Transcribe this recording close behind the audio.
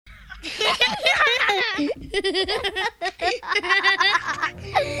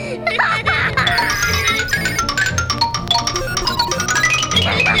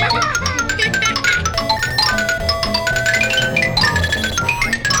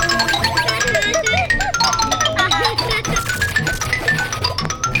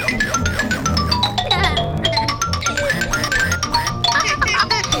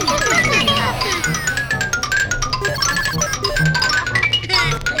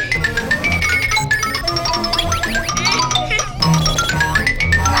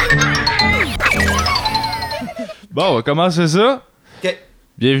Bon, on va commencer ça. OK.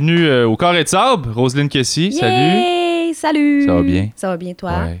 Bienvenue au Carré de Sable. Roselyne Kessy, salut. Salut! Ça va bien? Ça va bien,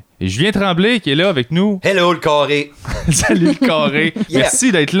 toi? Ouais. Et Julien Tremblay qui est là avec nous. Hello, le carré. Salut le Carré. Yeah.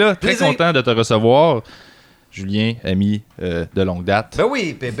 Merci d'être là. Très Plaisir. content de te recevoir. Julien, ami de longue date. Ben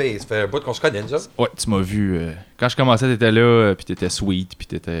oui, bébé, ça fait un bout qu'on se connaît, nous autres. Ouais, tu m'as vu. Quand je commençais, t'étais là, puis t'étais sweet, puis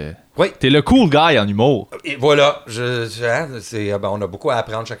t'étais... Oui. T'es le cool guy en humour. Et voilà, on a beaucoup à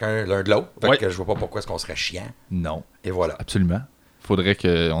apprendre chacun l'un de l'autre. Fait Ouais. que je vois pas pourquoi est-ce qu'on serait chiant. Non, Et voilà. absolument. Faudrait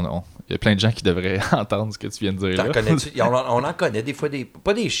que... Il y a plein de gens qui devraient entendre ce que tu viens de dire T'en là. connais-tu? On en connaît des fois,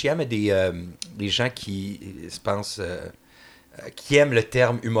 pas des chiens, mais des gens qui se pensent... qui aiment le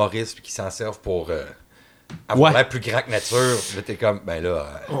terme humoriste puis qui s'en servent pour... avoir Ouais. l'air plus grand que nature. Là, t'es comme, ben là,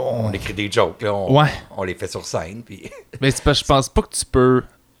 on écrit des jokes, là, Ouais. on les fait sur scène, puis... Mais c'est parce que je pense pas que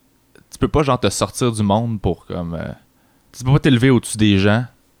tu peux pas genre te sortir du monde pour comme tu peux pas t'élever au-dessus des gens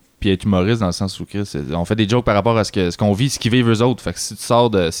puis être humoriste dans le sens où Chris, on fait des jokes par rapport à ce qu'on vit, ce qu'ils vivent eux autres. Fait que si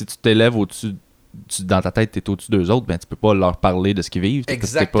tu t'élèves au-dessus dans ta tête, t'es au-dessus d'eux autres, ben tu peux pas leur parler de ce qu'ils vivent.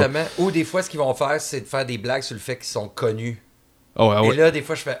 Exactement. Ou des fois, ce qu'ils vont faire, c'est de faire des blagues sur le fait qu'ils sont connus. Oh, Et là, des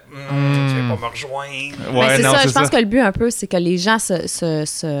fois, je fais tu vas pas me rejoindre. Ouais, c'est non, ça, c'est je pense ça. que le but un peu, c'est que les gens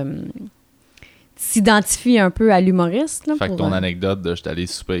s'identifient un peu à l'humoriste. Là, Fait que pour, ton anecdote de j'étais allé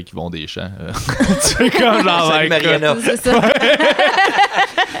souper avec Yvon Deschamps. Tu fais comme genre Salut, Mariana. C'est ça.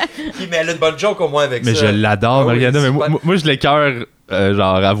 Mais elle a une bonne joke au moins avec Mais ça. je l'adore, Ah oui, Mariana. c'est Mais moi, je l'écœure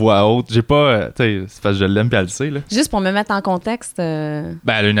genre à voix haute. J'ai pas. Tu sais, c'est parce que je l'aime puis elle le sait, là. Juste pour me mettre en contexte. Ben,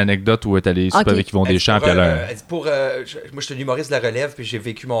 elle a une anecdote où elle est allée souper Ok. avec Yvon Deschamps. Puis elle a. Elle dit moi, je suis un humoriste de la relève, puis j'ai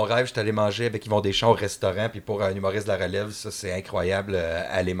vécu mon rêve. J'étais allé manger avec Yvon Deschamps au restaurant, puis pour un humoriste de la relève, ça, c'est incroyable,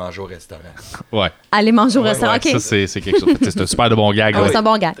 aller manger au restaurant. Ouais. Aller manger au Ouais, restaurant. Ça, OK. c'est quelque chose. C'est un super de bon gag. Ah ouais, là. c'est un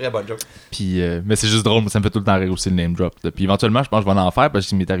bon gars. Très bonne joke. Puis, mais c'est juste drôle. Ça me fait tout le temps rire aussi le name drop. Là. Puis éventuellement, je pense que je vais en faire parce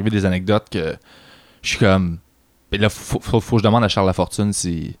qu'il m'est arrivé des anecdotes que je suis comme. Et là, faut que je demande à Charles Lafortune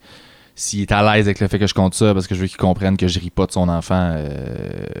s'il est à l'aise avec le fait que je compte ça parce que je veux qu'il comprenne que je ris pas de son enfant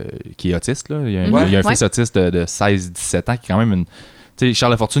qui est autiste. Là. Il y a un fils autiste de 16-17 ans qui est quand même une. Tu sais,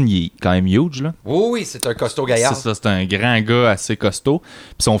 Charles Lafortune, il est quand même huge. Là. Oui, c'est un costaud gaillard. C'est ça, c'est un grand gars assez costaud.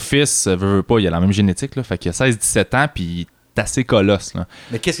 Puis son fils, veut pas, il a la même génétique. Là, fait qu'il a 16-17 ans, puis il est assez colosse. Là.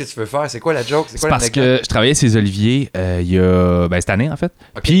 Mais qu'est-ce que tu veux faire? C'est quoi la joke? C'est parce que je travaillais chez Olivier il y a cette année en fait.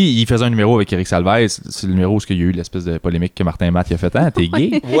 Ok. Puis il faisait un numéro avec Éric Salvaire. C'est le numéro où il y a eu l'espèce de polémique que Martin Matt il a fait. Ah, t'es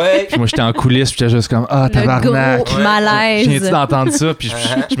gay? Ouais. Puis moi j'étais en coulisses, puis j'étais juste comme ah Le tabarnak. gros Ouais. malaise. Je viens-tu d'entendre ça? Puis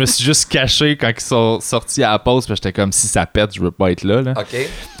je me suis juste caché quand ils sont sortis à la pause. Puis j'étais comme si ça pète, je veux pas être là. OK.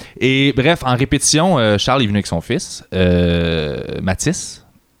 Et bref, en répétition, Charles est venu avec son fils, Mathis,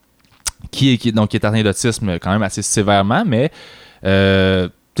 qui est atteint d'autisme quand même assez sévèrement, mais tu sais,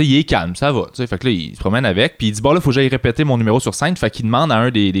 il est calme, ça va. Fait que là, il se promène avec, puis il dit bon, là, faut que j'aille répéter mon numéro sur scène. Fait qu'il demande à un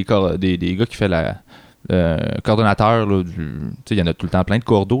des gars qui fait le coordonnateur, là, tu sais, il y en a tout le temps plein de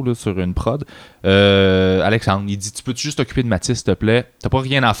cordeaux là, sur une prod. Alexandre, il dit tu peux-tu juste t'occuper de Mathis, s'il te plaît? T'as pas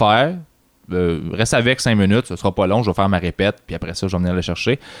rien à faire. Reste avec 5 minutes, ce sera pas long, je vais faire ma répète, puis après ça, je vais venir le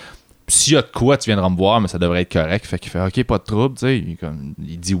chercher. Puis s'il y a de quoi, tu viendras me voir, mais ça devrait être correct. Fait qu'il fait OK, pas de trouble, tu sais.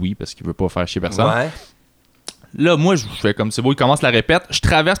 Il dit oui parce qu'il veut pas faire chier personne. Ouais. Là, moi, je fais comme c'est beau, il commence la répète. Je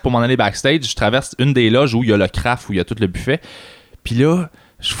traverse pour m'en aller backstage. Je traverse une des loges où il y a le craft, où il y a tout le buffet. Puis là,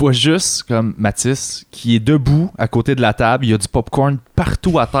 je vois juste comme Mathis qui est debout à côté de la table. Il y a du popcorn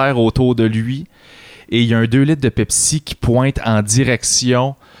partout à terre autour de lui. Et il y a un 2 litres de Pepsi qui pointe en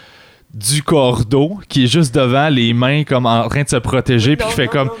direction du cordeau qui est juste devant, les mains comme en train de se protéger, puis qui fait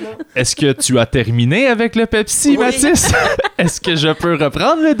comme est-ce que tu as terminé avec le Pepsi, Oui. Mathis? Est-ce que je peux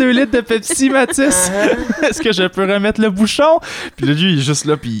reprendre le 2 litres de Pepsi, Mathis? Est-ce que je peux remettre le bouchon? Puis là, lui, il est juste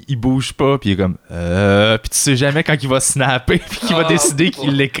là, puis il bouge pas, puis il est comme puis tu sais jamais quand il va snapper, puis qu'il va décider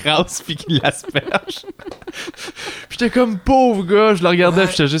qu'il l'écrase, puis qu'il l'asperge. Puis j'étais comme pauvre gars, je le regardais,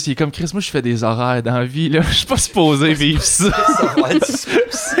 puis j'étais juste, il est comme Chris, moi je fais des horaires dans la vie, là, je suis pas supposé vivre ça. Ça va être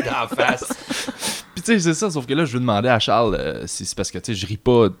aussi d'en face. Puis tu sais, c'est ça, sauf que là, je veux demander à Charles si c'est parce que, tu sais, je ris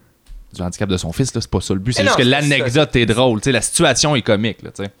pas du handicap de son fils, là, c'est pas ça le but, c'est Mais juste non, que c'est l'anecdote est drôle, tu sais, la situation est comique, là,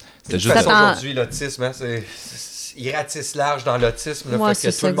 tu sais. C'était juste Ça ça. t'en- Aujourd'hui, l'autisme, hein, il ratisse large dans l'autisme. Là, Ouais, fait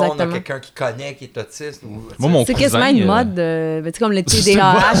que c'est tout ça, le monde a exactement. quelqu'un qui connaît, qui est autiste. Moi, mon C'est cousin, quasiment une mode, tu sais, comme les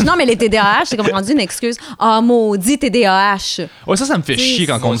TDAH. Non, mais les TDAH, c'est comme rendu une excuse. Ah, maudit TDAH. Ouais, ça me fait T'sais, chier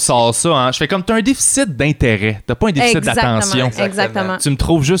quand moi on me aussi. sort ça. Hein. Je fais comme, t'as un déficit d'intérêt. T'as pas un déficit d'attention. Exactement. Tu me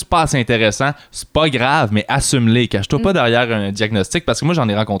trouves juste pas assez intéressant. C'est pas grave, mais assume-les. Cache-toi pas derrière un diagnostic. Parce que moi, j'en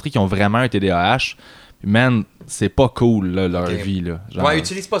ai rencontré qui ont vraiment un TDAH. Puis, man, c'est pas cool, là, leur Ok. vie. Là. Genre, Ouais,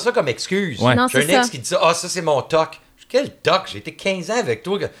 utilise pas ça comme excuse. Ouais. Non, J'ai c'est un ex ça. qui dit ça. Ah, ça, c'est mon toc. Quel toc? J'ai été 15 ans avec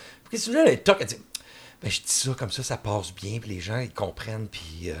toi. Qu'est-ce que tu veux, le toc? Elle dit, ben, je dis ça comme ça passe bien, puis les gens, ils comprennent,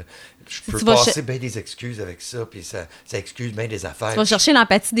 puis je peux tu vas passer bien des excuses avec ça, puis ça excuse bien des affaires. Tu vas chercher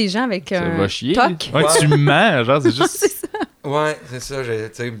l'empathie des gens avec ça un va chier. toc. Ouais, tu mens. Genre, c'est juste. C'est ça. Ouais, c'est ça. Tu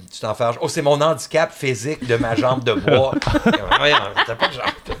sais, tu t'en fâches. Oh, c'est mon handicap physique de ma jambe de bois. Ouais, t'as pas de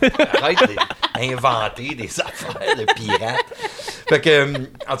jambe. Arrête d'inventer des affaires de pirates. Fait que,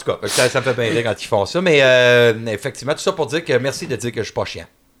 en tout cas, ça me fait bien rire quand ils font ça. Mais effectivement, tout ça pour dire que merci de dire que je suis pas chiant.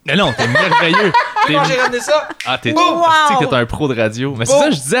 Mais non, t'es merveilleux. T'es- Comment j'ai ramené ça? Ah, t'es Wow! tu sais que t'es un pro de radio. Mais c'est Boum!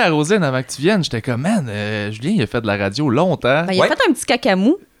 ça, je disais à Rosine avant que tu viennes. J'étais comme, man, Julien, il a fait de la radio longtemps. Ben, il a Ouais. fait un petit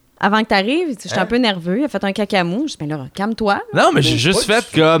cacamou avant que tu arrives. J'étais Hein? un peu nerveux. Il a fait un cacamou. Je dis, ben là, calme-toi. Non, mais j'ai juste Pas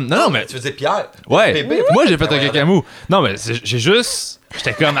fait du- comme. Non, mais. Tu veux dire Pierre? Ouais, Bébé, moi j'ai fait un Ouais, cacamou. Non, mais j'ai juste.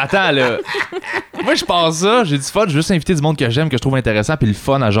 J'étais comme, attends là. Moi je pense ça, j'ai du fun, je veux juste inviter du monde que j'aime, que je trouve intéressant, puis le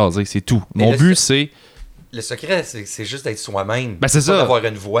fun à jaser, c'est tout. Mais Mon là, but c'est. Le secret, c'est juste d'être soi-même. Ben, c'est pas ça. d'avoir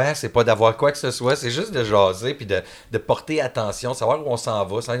une voix, c'est pas d'avoir quoi que ce soit, c'est juste de jaser puis de porter attention, savoir où on s'en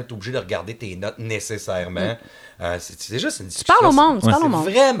va sans être obligé de regarder tes notes nécessairement. C'est juste une Tu discussion. parles au monde. Tu Ouais, parles au C'est monde.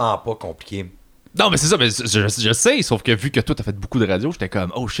 vraiment pas compliqué. Non, mais c'est ça, mais je sais, sauf que vu que toi t'as fait beaucoup de radio, j'étais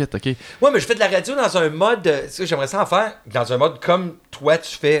comme, oh shit, ok. Ouais, mais je fais de la radio dans un mode. J'aimerais ça en faire dans un mode comme toi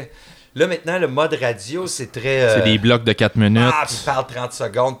tu fais. Là, maintenant, le mode radio, c'est très. C'est des blocs de 4 minutes. Ah, puis tu parles 30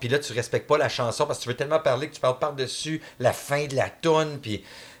 secondes, puis là, tu respectes pas la chanson parce que tu veux tellement parler que tu parles par-dessus la fin de la toune, puis...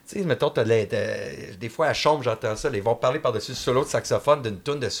 Tu sais, mettons, des fois à Chaume, j'entends ça, ils vont parler par-dessus le solo de saxophone d'une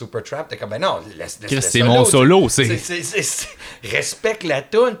toune de Supertramp. T'es comme, ben non, laisse Chris, le c'est mon solo, c'est- respecte la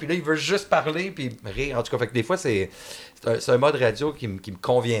toune, puis là, il veut juste parler, puis rire. En tout cas, fait que des fois, c'est un mode radio qui me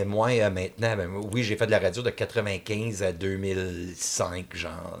convient moins maintenant. Ben, oui, j'ai fait de la radio de 95 à 2005,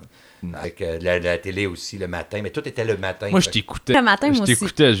 genre. Avec la télé aussi le matin, mais tout était le matin. Moi je Fait que- t'écoutais. Le matin, Je moi aussi.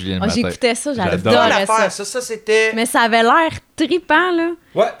 t'écoutais, Julien, le Ah, matin. j'écoutais ça, J'adore. Pas j'adorais l'affaire, ça. ça c'était... Mais ça avait l'air trippant, là.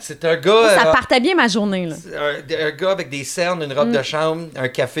 Ouais, c'est un gars... Ça partait bien ma journée, là. un gars avec des cernes, une robe de chambre, un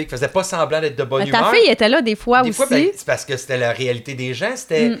café qui faisait pas semblant d'être de bonne Mais humeur. ta fille était là des fois Des aussi. fois, ben, c'est parce que c'était la réalité des gens.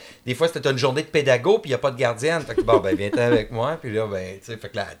 C'était, des fois, c'était une journée de pédago, puis il n'y a pas de gardienne. Fait que, bon, ben, viens-t'en avec moi. Puis là, ben, tu sais, fait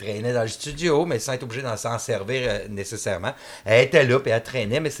que là, elle traînait dans le studio, mais sans être obligée d'en s'en servir nécessairement. Elle était là, puis elle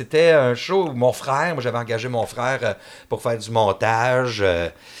traînait, mais c'était un show où mon frère, moi, j'avais engagé mon frère pour faire du montage.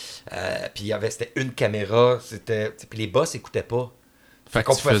 Puis c'était une caméra. Puis les boss n'écoutaient pas. Fait que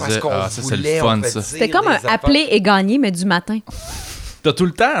qu'on tu pouvait faire ce faisais. qu'on Ah, ça c'est voulait, le fun, on fait ça. dire C'était comme des un affaires. appeler et gagner, mais du matin. T'as tout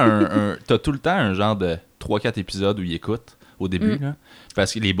le temps t'as tout le temps un genre de 3-4 épisodes où ils écoutent au début, là.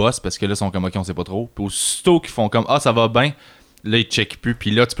 Parce que les boss, parce que là, ils sont comme, ok, on sait pas trop. Puis aussitôt qu'ils font comme, ah, ça va bien, là, ils checkent plus. Puis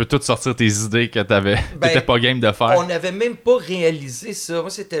là, tu peux tout sortir tes idées que t'étais pas game de faire. On n'avait même pas réalisé ça.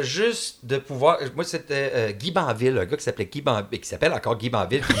 Moi, c'était juste de pouvoir. Moi, c'était Guy Banville, un gars qui s'appelait Guy Banville, qui s'appelle encore Guy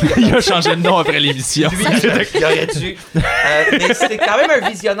Banville. Il a changé de nom après l'émission. Lui, il aurait dû. Mais c'était quand même un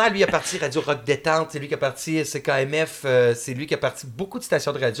visionnaire. Lui, il a parti Radio Rock Détente. C'est lui qui a parti CKMF. C'est lui qui a parti beaucoup de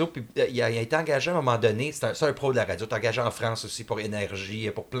stations de radio. Puis il a été engagé à un moment donné. C'est un pro de la radio. Il est engagé en France aussi pour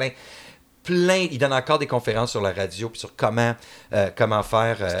Énergie, pour plein. Il donne encore des conférences sur la radio puis sur comment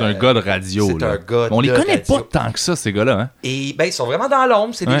faire. C'est un gars de radio, c'est là. un gars Mais on les de connaît radio. pas tant que ça, ces gars-là, hein. Et ben, ils sont vraiment dans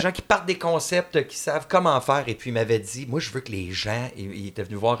l'ombre. C'est Ouais. des gens qui partent des concepts, qui savent comment faire. Et puis, il m'avait dit, moi, je veux que les gens... Il était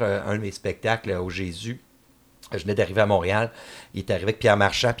venu voir un de mes spectacles au Jésus. Je venais d'arriver à Montréal. Il est arrivé avec Pierre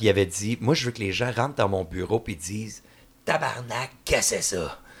Marchand, puis il avait dit, moi, je veux que les gens rentrent dans mon bureau puis disent, tabarnak, qu'est-ce que c'est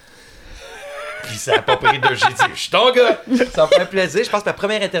ça? Puis ça n'a pas pris de... J'ai dit, je suis ton gars! Ça me fait plaisir. Je pense que ma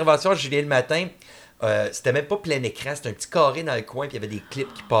première intervention à Julien le matin... c'était même pas plein écran, c'était un petit carré dans le coin, puis il y avait des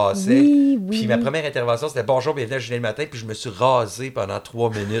clips qui passaient. Oui, oui, Puis ma oui. première intervention, c'était bonjour, bienvenue à Julien le matin, puis je me suis rasé pendant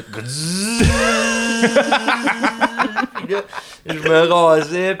 3 minutes. Puis là, je me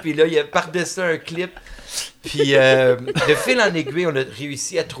rasais, puis là, il y a par-dessus un clip. Puis de fil en aiguille, on a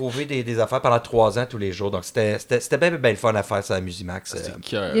réussi à trouver des affaires pendant 3 ans tous les jours. Donc c'était bien le fun à faire ça à Musimax.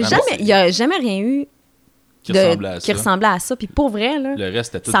 Il n'y a jamais rien eu Qui ressemblait à qui ça. ressemblait à ça. Puis pour vrai, là, Le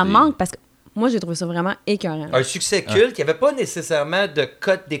reste, c'était tout ça des- manque parce que moi, j'ai trouvé ça vraiment écœurant. Un succès culte, il n'y avait pas nécessairement de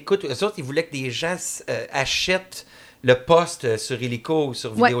code d'écoute. Eux autres, ils voulaient que des gens achètent le poste sur Illico ou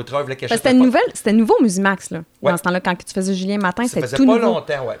sur Ouais. Vidéotron. Ils voulaient qu'ils Parce que achètent le poste. c'était nouveau Musimax, là. Ouais. Dans ce temps-là, quand tu faisais Julien Matin, Ça c'était faisait tout pas nouveau.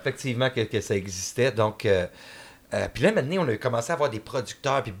 longtemps, ouais, effectivement, que ça existait. Donc, Puis là, maintenant, on a commencé à avoir des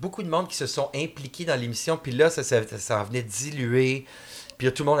producteurs, puis beaucoup de monde qui se sont impliqués dans l'émission. Puis là, ça en venait diluer. Puis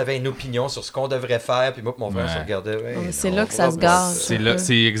là, tout le monde avait une opinion sur ce qu'on devrait faire. Puis moi et mon frère se regardait. C'est là que ça se gâche.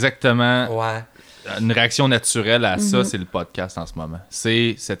 C'est exactement Ouais. une réaction naturelle à ça, c'est le podcast en ce moment.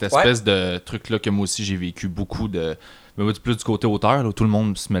 C'est cette espèce de truc-là que moi aussi j'ai vécu beaucoup de... Mais plus du côté auteur, là, où tout le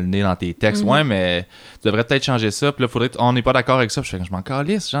monde se met le nez dans tes textes. Ouais, mais tu devrais peut-être changer ça. Puis là, on n'est pas d'accord avec ça. Puis je m'en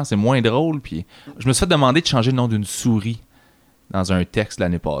calisse, genre, c'est moins drôle. Puis je me suis fait demander de changer le nom d'une souris dans un texte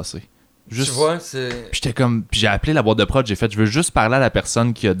l'année passée. Juste... Tu vois, c'est... Puis j'étais comme... Puis j'ai appelé la boîte de prod, j'ai fait, je veux juste parler à la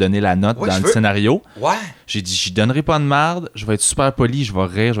personne qui a donné la note dans le scénario. Ouais. J'ai dit, j'y donnerai pas de marde, je vais être super poli, je vais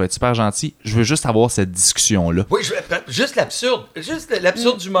rire, je vais être super gentil. Je veux juste avoir cette discussion-là. Oui, juste l'absurde. Juste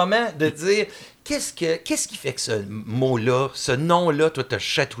l'absurde du moment de dire... Qu'est-ce qui fait que ce mot-là, ce nom-là, toi, t'as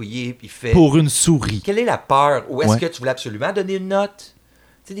chatouillé puis fait... Pour une souris. Quelle est la peur? Ou est-ce que tu voulais absolument donner une note?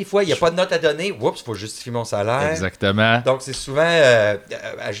 Tu sais, des fois, il n'y a pas de note à donner. Oups, il faut justifier mon salaire. Exactement. Donc, c'est souvent...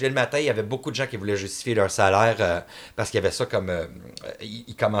 à Julien le matin, il y avait beaucoup de gens qui voulaient justifier leur salaire parce qu'il y avait ça comme...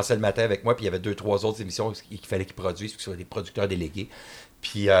 ils commençaient le matin avec moi, puis il y avait 2-3 autres émissions qu'il fallait qu'ils produisent, puis qu'ils soient des producteurs délégués.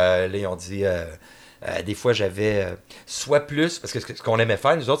 Puis là, ils ont dit... des fois, j'avais soit plus... Parce que ce qu'on aimait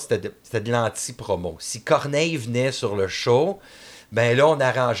faire, nous autres, c'était de l'anti-promo. Si Corneille venait sur le show, ben là, on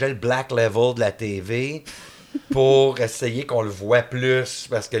arrangeait le black level de la TV pour essayer qu'on le voit plus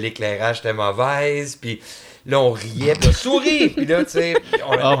parce que l'éclairage était mauvaise. Puis là, on riait, puis on sourit. Puis là, tu sais...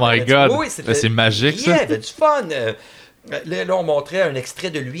 Oh my God! Oui, c'est magique, ça. Il y avait du fun. Là, on montrait un extrait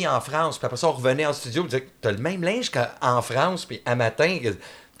de lui en France. Puis après ça, on revenait en studio. On disait, t'as le même linge qu'en France. Puis à matin...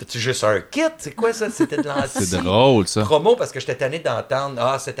 T'as-tu juste un kit? C'est quoi ça? C'était de l'anti. C'est drôle, ça. Promo, parce que j'étais tanné d'entendre «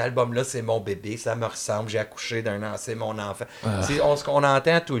 Ah, cet album-là, c'est mon bébé, ça me ressemble, j'ai accouché d'un an, c'est mon enfant. C'est ce qu'on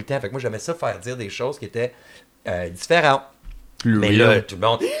entend tout le temps. Fait que moi, j'aimais ça faire dire des choses qui étaient différentes. Mais là, tout le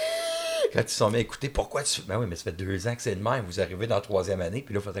monde... Quand ils sont mis à écouter, pourquoi tu... Ben oui, mais ça fait 2 ans que c'est de même. Vous arrivez dans la 3e année,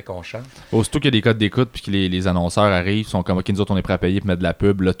 puis là, il faudrait qu'on chante. Aussitôt qu'il y a des codes d'écoute, puis que les annonceurs arrivent, sont comme, OK, nous autres, on est prêts à payer, puis mettre de la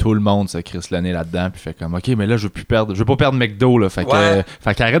pub. Là, tout le monde se crisse le nez là-dedans, puis fait comme, OK, mais là, je veux pas perdre McDo, là. Fait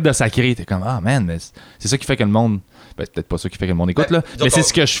qu'arrête de sacrer. T'es comme, ah, man, mais c'est ça qui fait que le monde... Ben, c'est peut-être pas ça qui fait que le monde écoute, là. Mais c'est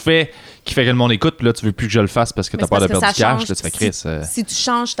ce que je fais qui fait que le monde écoute, puis là, tu veux plus que je le fasse parce que t'as peur de perdre du cash. Là, tu fais Chris. Si tu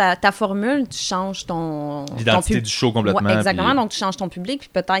changes ta formule, tu changes ton... L'identité du show complètement. Ouais, exactement, donc tu changes ton public, puis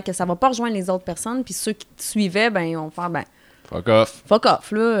peut-être que ça va pas rejoindre les autres personnes, puis ceux qui te suivaient, ben, ils vont faire, ben... Fuck off. Fuck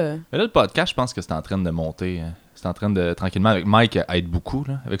off, là. Mais là, le podcast, je pense que c'est en train de monter. C'est en train de, tranquillement, avec Mike, aide beaucoup,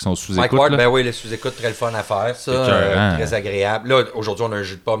 là, avec son sous-écoute. Mike Ward, là. ben oui, le sous-écoute, très le fun à faire, ça. Très agréable. Là, aujourd'hui, on a un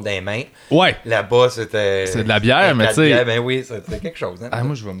jus de pomme dans les mains. Ouais. Là-bas, c'était... C'est de la bière, mais tu sais... Ben oui, c'était quelque chose. Hein? Ah,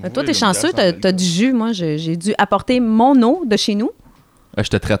 moi, je vais toi, t'es chanceux, t'as du jus. Moi, j'ai dû apporter mon eau de chez nous. Je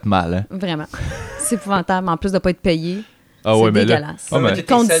te traite mal, hein. Vraiment. C'est épouvantable, en plus de pas être payé. Ah ouais, mais dégueulasse. Là... mais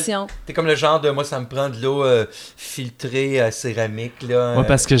conditions. T'es comme le genre de moi, ça me prend de l'eau filtrée céramique. Là, moi,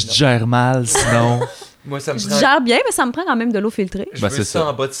 parce que je digère mal, sinon. Moi, ça me je prend... digère bien, mais ça me prend quand même de l'eau filtrée. Je veux ça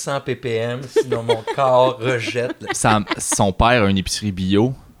en bas de 100 ppm, sinon mon corps rejette. Son père a une épicerie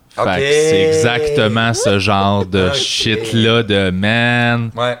bio. Fait que c'est exactement ce genre de shit-là de man.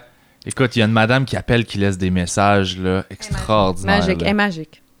 Ouais. Écoute, il y a une madame qui appelle, qui laisse des messages là, extraordinaires. Magique, là. elle est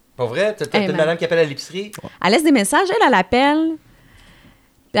magique. Pas vrai? T'as une madame qui appelle à l'épicerie? Elle laisse des messages, elle appelle.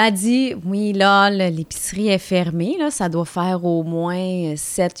 Elle dit, oui, là, l'épicerie est fermée, là, ça doit faire au moins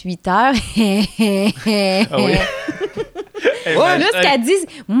 7-8 heures. Ah oui? Ouais, là, ce qu'elle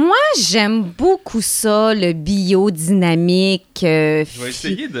dit, moi, j'aime beaucoup ça, le biodynamique. Je vais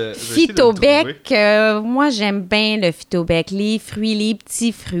essayer de Phytobec. Moi, j'aime bien le Phytobec. Les fruits, les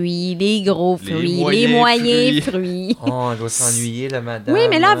petits fruits, les gros fruits, les moyens fruits. Oh, elle doit s'ennuyer, la madame. Oui,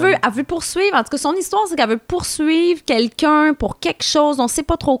 mais là, elle veut poursuivre. En tout cas, son histoire, c'est qu'elle veut poursuivre quelqu'un pour quelque chose, on sait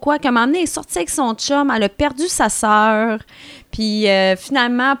pas trop quoi. Qu'à un moment donné, elle est sortie avec son chum, elle a perdu sa sœur. Puis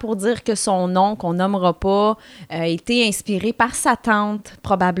finalement, pour dire que son nom, qu'on nommera pas, a été inspiré par sa tante,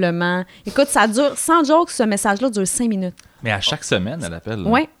 probablement. Écoute, ça dure, sans joke, ce message-là dure 5 minutes. Mais à chaque semaine, elle appelle.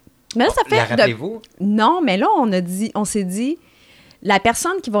 Oui. Mais là, ça fait... La rappelez-vous? Non, mais là, on s'est dit,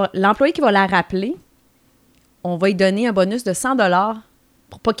 l'employé qui va la rappeler, on va lui donner un bonus de 100$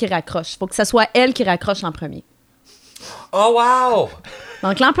 pour pas qu'il raccroche. Il faut que ce soit elle qui raccroche en premier. Oh, wow!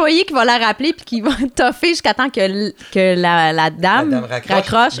 Donc, l'employé qui va la rappeler puis qui va toffer jusqu'à temps que la dame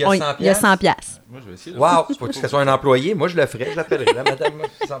raccroche, il y a 100$. Moi, je vais essayer. Wow! Faut que ce soit un employé. Moi, je le ferais. Je l'appellerais. La madame,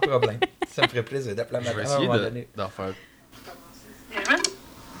 sans problème. Ça me ferait plaisir d'appeler la madame. Je vais essayer d'en faire.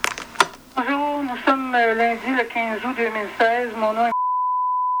 Bonjour, nous sommes lundi le 15 août 2016. Mon nom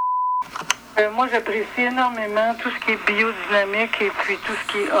est... moi, j'apprécie énormément tout ce qui est biodynamique et puis tout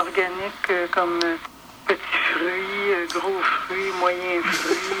ce qui est organique comme... petits fruits, gros fruits, moyens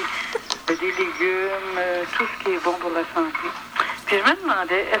fruits, des légumes, tout ce qui est bon pour la santé. Puis je me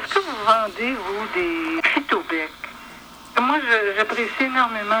demandais, est-ce que vous vendez, vous, des phytobecs? Moi, j'apprécie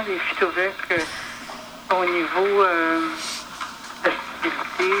énormément les phytobecs au niveau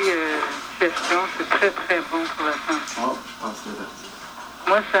acidité, gestion. C'est très, très bon pour la santé. Oh, je pense que c'est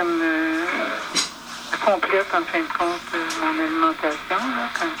Moi, ça complète, en fin de compte, mon alimentation, là,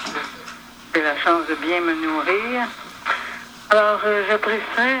 quand j'ai la chance de bien me nourrir. Alors,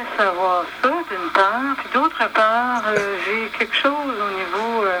 j'apprécierais savoir ça, d'une part. Puis d'autre part, j'ai quelque chose au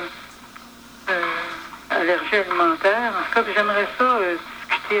niveau allergie alimentaire. En tout cas, j'aimerais ça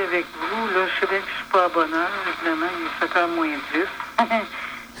discuter avec vous. Là, je sais bien que je suis pas à bonne heure, évidemment. Il est 7h moins 10.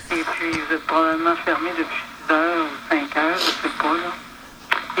 Et puis, vous êtes probablement fermé depuis 6 heures ou 5 heures, je sais pas, là.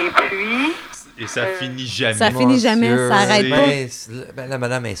 Et puis... Et ça finit jamais. Ça finit jamais, ça arrête pas. Ben, la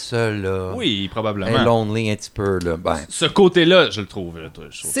madame est seule, là. Oui, probablement. Elle est lonely un petit peu, là. Ben. Ce côté-là, je le trouve.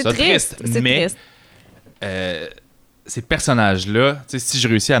 C'est ça triste. C'est mais triste. Ces personnages-là, tu sais, si je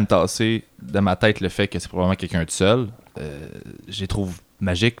réussis à me tasser de ma tête le fait que c'est probablement quelqu'un de seul, je les trouve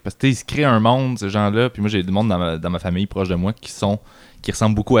magiques. Parce que ils se créent un monde, ces gens-là. Puis moi, j'ai du monde dans ma famille proche de moi qui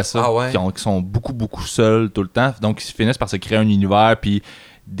ressemblent beaucoup à ça. Ah ouais? Qui sont beaucoup, beaucoup seuls tout le temps. Donc, ils finissent par se créer un univers. Puis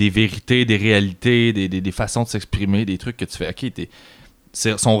des vérités, des réalités, des façons de s'exprimer, des trucs que tu fais. OK,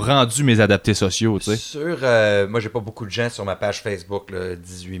 sont rendus mes adaptés sociaux, tu sais. Sur, moi, j'ai pas beaucoup de gens sur ma page Facebook, là,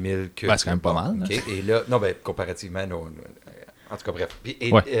 18 000. Que, Ben, c'est quand même pas mal. OK. Et là, non, ben, comparativement, non. En tout cas, bref. Puis,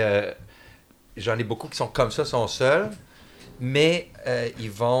 j'en ai beaucoup qui sont comme ça, sont seuls, mais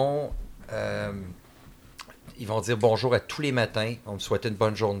ils vont dire bonjour à tous les matins, vont me souhaiter une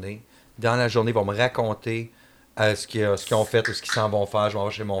bonne journée. Dans la journée, ils vont me raconter ce qu'ils ont fait ou ce qu'ils s'en vont faire. Je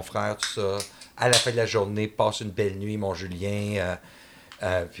vais chez mon frère, tout ça. À la fin de la journée, passe une belle nuit, mon Julien.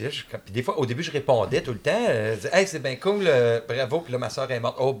 Puis des fois, au début, je répondais tout le temps. Je disais, hey, c'est bien cool, bravo. Puis là, ma soeur est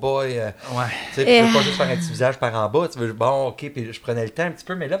morte. Oh boy. Tu sais, tu veux pas juste faire un petit visage par en bas. Tu veux, bon, OK. Puis je prenais le temps un petit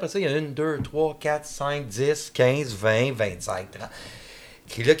peu. Mais là, après ça, il y a 1, 2, 3, 4, 5, 10, 15, 20, 25, 30.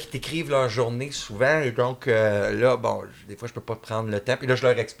 Qui t'écrivent leur journée souvent. Et donc, là, bon, des fois, je peux pas prendre le temps. Puis là, je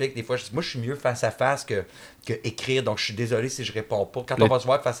leur explique. Des fois, moi, je suis mieux face à face que écrire. Donc, je suis désolé si je réponds pas. Quand on va se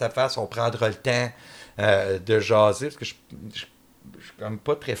voir face à face, on prendra le temps de jaser. Parce que je suis comme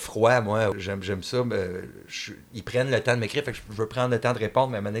pas très froid, moi. J'aime ça. Ils prennent le temps de m'écrire. Fait que je veux prendre le temps de répondre,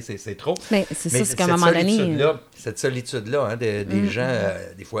 mais à un moment donné, c'est trop. Mais c'est qu'à un moment donné... Cette solitude-là, hein, des gens,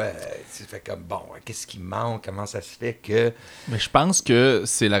 des fois, tu fais comme, bon, qu'est-ce qui manque? Comment ça se fait que... Mais je pense que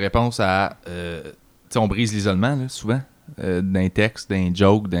c'est la réponse à... tu sais, on brise l'isolement, là, souvent. D'un texte, d'un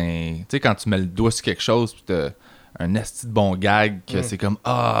joke, tu sais, quand tu mets le doigt sur quelque chose, puis t'as un esti de bon gag, que c'est comme,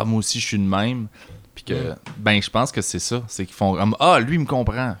 ah, moi aussi, je suis de même. Puis que, ben, je pense que c'est ça. C'est qu'ils font comme, ah, lui, il me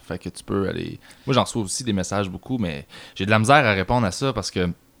comprend. Fait que tu peux aller... Moi, j'en reçois aussi des messages beaucoup, mais j'ai de la misère à répondre à ça parce que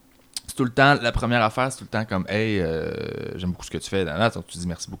c'est tout le temps, la première affaire, c'est tout le temps comme, hey, j'aime beaucoup ce que tu fais. Là, tu dis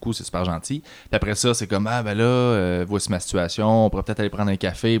merci beaucoup, c'est super gentil. Puis après ça, c'est comme, ah, ben là, voici ma situation, on pourrait peut-être aller prendre un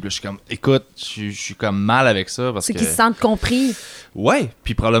café. Puis là, je suis comme, écoute, je suis comme mal avec ça parce c'est que... qu'ils se sentent compris. Ouais,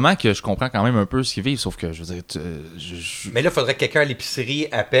 puis probablement que je comprends quand même un peu ce qu'ils vivent, sauf que, je veux dire, Mais là, il faudrait que quelqu'un à l'épicerie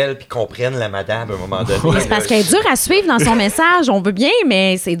appelle puis comprenne la madame à un moment donné. C'est parce qu'elle est dure à suivre dans son message. On veut bien,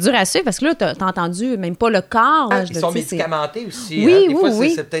 mais c'est dur à suivre parce que là, t'as entendu même pas le corps. Ils sont médicamentés aussi. Oui, hein? Des fois,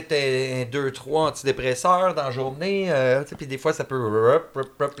 oui. c'est peut-être 1, 2, 3 antidépresseurs dans la journée. Puis des fois, ça peut...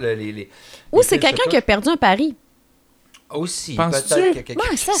 Ou c'est quelqu'un qui a perdu un pari. Aussi, penses-tu? peut-être que quelqu'un...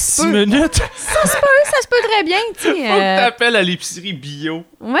 Ouais, ça 6 se peut. minutes! Ça se peut très bien, tu sais. Faut que t'appelles à l'épicerie bio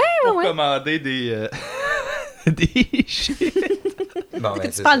pour Ouais. commander des shit. Bon, ben,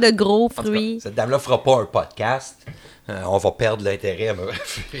 Tu parles de gros En tout cas, fruits. cette dame-là fera pas un podcast. On va perdre l'intérêt à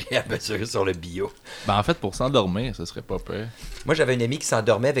mesure sur le bio. Ben, en fait, pour s'endormir, ce serait pas peur. Moi, j'avais une amie qui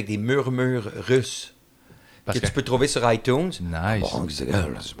s'endormait avec des murmures russes Parce que tu peux trouver sur iTunes. Nice.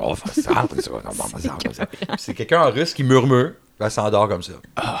 C'est quelqu'un en russe qui murmure. Elle s'endort comme ça.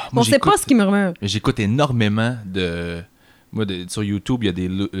 Ah, On moi, sait pas ce qu'il murmure. J'écoute énormément de... Moi, sur YouTube, il y a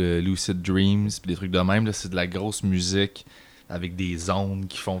des Lucid Dreams pis des trucs de même. Là, c'est de la grosse musique avec des ondes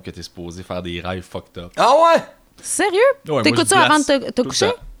qui font que t'es supposé faire des rêves fucked up. Ah ouais? Sérieux? Ouais, T'écoutes moi, ça je avant de glace te tout le coucher?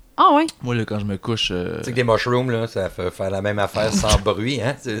 temps. Ah ouais. Moi, là, quand je me couche... Tu sais que des mushrooms, là, ça fait faire la même affaire sans bruit,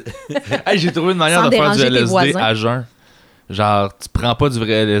 hein? Hey, j'ai trouvé une manière Sans de faire du déranger tes LSD voisins. à jeun. Genre, tu prends pas du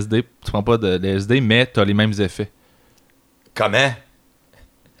vrai LSD, tu prends pas de LSD, mais t'as les mêmes effets. Comment?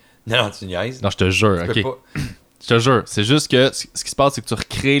 Non, tu niaises. Non, je te jure, Tu peux ok. pas. Je te jure. C'est juste que ce qui se passe, c'est que tu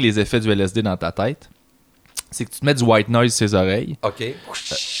recrées les effets du LSD dans ta tête. C'est que tu te mets du white noise sur ses oreilles. OK.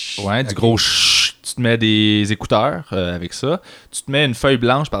 Ouais, du Ok. gros chut. Tu te mets des écouteurs avec ça. Tu te mets une feuille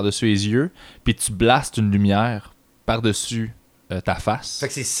blanche par-dessus les yeux. Puis tu blastes une lumière par-dessus ta face. Fait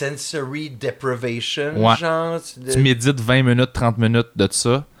que c'est sensory deprivation, Ouais. genre. Tu médites 20 minutes, 30 minutes de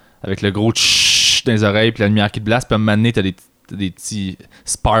ça, avec le gros tch dans les oreilles, puis la lumière qui te blasse, puis à un moment donné, t'as des petits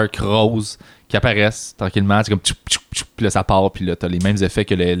sparks roses qui apparaissent tranquillement. C'est comme tchoup, tchoup, tchoup, puis là, ça part, puis là, t'as les mêmes effets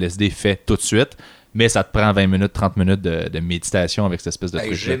que le LSD fait tout de suite. Mais ça te prend 20 minutes, 30 minutes de méditation avec cette espèce de Hey,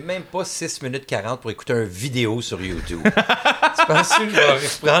 truc-là. j'ai même pas 6 minutes 40 pour écouter une vidéo sur YouTube. Tu penses que je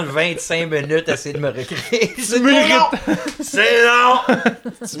vais prendre 25 minutes à essayer de me recréer? C'est long! C'est long!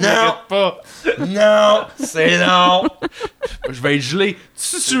 Non! pas. Non! C'est long! Je vais être gelé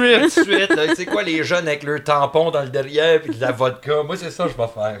tout de suite. Tout de suite, là, tu sais quoi, les jeunes avec leur tampon dans le derrière puis de la vodka, moi c'est ça que je vais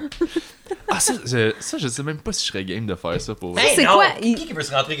faire. Ah, ça, je sais même pas si je serais game de faire ça pour. Hey, c'est non! quoi? Qui veut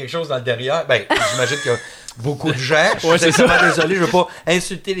se rentrer quelque chose dans le derrière? Ben, j'imagine qu'il y a beaucoup de gens. Je Ouais, suis c'est vraiment désolé, je veux pas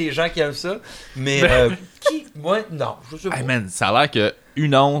insulter les gens qui aiment ça. Mais qui? Moi, non, je sais pas. Hey man, ça a l'air que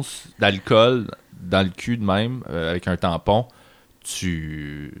une once d'alcool dans le cul de même, avec un tampon,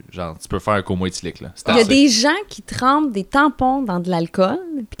 tu peux faire un coma éthylique, là. C'est Il y a assez. des gens qui trempent des tampons dans de l'alcool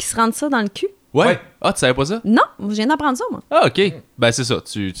puis qui se rendent ça dans le cul. Ouais. Ouais. Ah, tu savais pas ça? Non, je viens d'apprendre ça, moi. Ah, ok. Ben, c'est ça.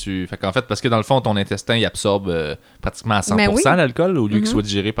 Fait qu'en fait, parce que dans le fond, ton intestin, il absorbe pratiquement à 100% Ben oui. l'alcool au lieu qu'il Mhm. soit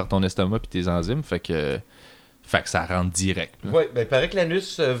digéré par ton estomac puis tes enzymes. Fait que ça rentre direct. là. Oui, ben il paraît que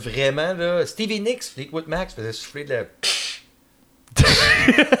l'anus, vraiment, là. Stevie Nicks, Fleetwood Mac, faisait souffler de la.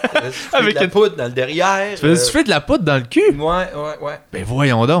 Avec de la une- poudre dans le derrière. Tu faisais souffler de la poudre dans le cul? Ouais. Ben,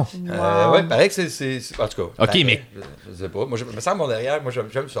 voyons donc. Ouais, pareil que c'est. En tout cas. Ok, pareil, mais- Je sais pas. Moi, je me sens mon derrière. Moi,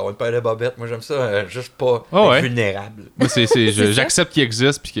 j'aime ça. Une paire de bobettes. Moi, j'aime ça juste pas Ah ouais. être vulnérable. Moi, ça. j'accepte qu'il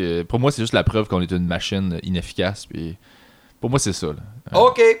existe. Puis que pour moi, c'est juste la preuve qu'on est une machine inefficace. Puis pour moi, c'est ça. Là.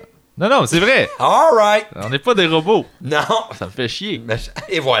 OK. Non, c'est vrai. Alright. On n'est pas des robots. Non. Ça me fait chier.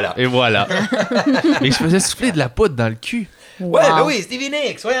 Et voilà. Et voilà. Mais je faisais souffler de la poudre dans le cul. Ouais, Wow. ben oui, Stevie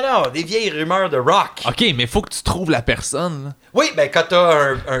Nicks. Voyons donc. Des vieilles rumeurs de rock. Ok, mais faut que tu trouves la personne. Là. Oui, ben quand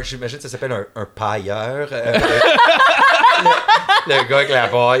t'as j'imagine que ça s'appelle un pailleur. Le gars avec la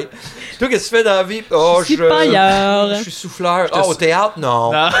boy. Toi, qu'est-ce que tu fais dans la vie? Oh, Je suis pailleur. Je suis souffleur. Ah, au théâtre?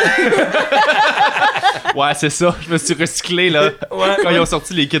 Non. Non. Ouais, c'est ça. Je me suis recyclé là. Ouais. Quand ils ont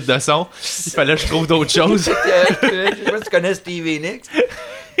sorti les kits de son, il fallait que je trouve d'autres choses. Je sais pas si tu connais Stevie Nicks.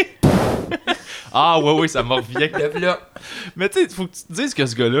 Ah oui, ça me revient. Lève-là. Mais tu sais, faut que tu te dises que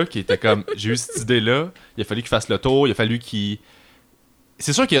ce gars-là qui était comme, j'ai eu cette idée-là, il a fallu qu'il fasse le tour, il a fallu qu'il...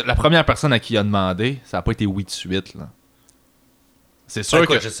 C'est sûr que la première personne à qui il a demandé, ça n'a pas été oui de suite, là. C'est sûr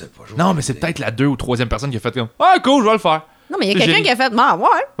Écoute, que... je sais pas. Non, mais c'est peut-être la 2e ou 3e personne qui a fait comme, ah cool, je vais le faire. Non, mais il y a J'ai- quelqu'un qui a fait, ah, ouais.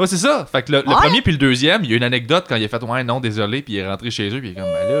 Ouais, c'est ça. Fait que le Ouais. premier puis le 2e, il y a une anecdote quand il a fait, ouais, non, désolé, puis il est rentré chez eux, puis il est comme,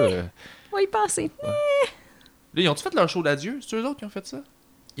 ben là... On va y passer. Là, ils ont-tu fait leur show d'adieu? C'est eux autres qui ont fait ça?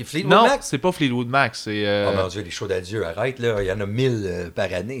 Il Fleetwood Non, Mac? c'est pas Fleetwood Mac, c'est... Oh mon Dieu, les shows d'adieu, arrête là. Il y en a 1000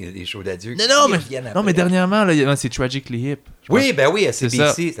 par année, des shows d'adieu. Non, qui mais, reviennent non, après. mais dernièrement, là, c'est Tragically Hip. Je Oui, ben oui, à C'est CBC,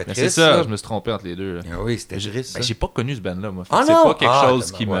 ça. c'était Mais triste. c'est ça, je me suis trompé entre les deux. Là. Ah oui, c'était triste. Ben, ça. j'ai pas connu ce band-là, moi. Fait Ah que c'est non? pas quelque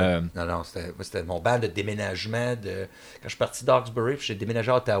chose qui ouais. me... Non, c'était mon band de déménagement. Quand je suis parti d'Hawkesbury, puis j'ai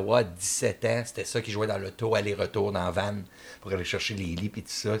déménagé à Ottawa à 17 ans, c'était ça qui jouait dans l'auto, aller-retour dans la van pour aller chercher les lits et tout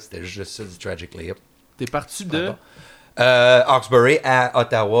ça. C'était juste ça du Tragically Hip. T'es parti de... Pardon. Hawkesbury à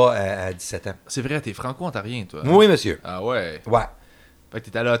Ottawa à 17 ans. C'est vrai, t'es franco-ontarien, toi. Oui, monsieur. Ah ouais. Ouais. Fait que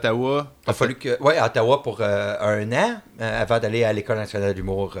t'es allé à Ottawa. Il a fallu que. Ouais, à Ottawa pour 1 an, avant d'aller à l'École nationale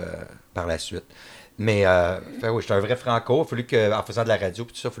d'humour par la suite. Mais, oui, j'étais un vrai franco. Il a fallu que, en faisant de la radio,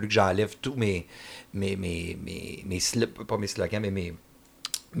 puis tout ça, il a fallu que j'enlève tous mes pas mes slogans, mais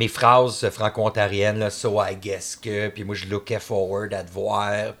mes phrases franco-ontariennes, là, so I guess que, puis moi je lookais forward à te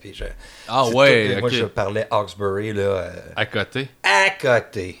voir, puis je. Ah c'est ouais, tout, puis moi ok. je parlais Hawkesbury, là, À côté. à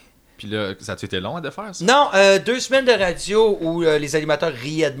côté. Puis là, ça a-tu été long à défaire, ça? Non, 2 semaines de radio où les animateurs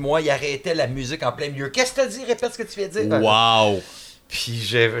riaient de moi, ils arrêtaient la musique en plein milieu. Qu'est-ce que t'as dit? Répète ce que tu viens de dire. Wow! Puis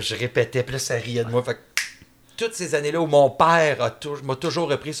je répétais, puis là, ça riait de moi. Fait que toutes ces années-là où mon père m'a toujours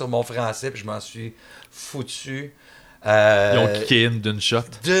repris sur mon français, puis je m'en suis foutu. Ils ont kické in d'une shot.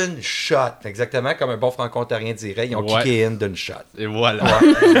 D'une shot, exactement, comme un bon franco-ontarien dirait. Ils ont Ouais. kické in d'une shot. Et voilà. Ouais,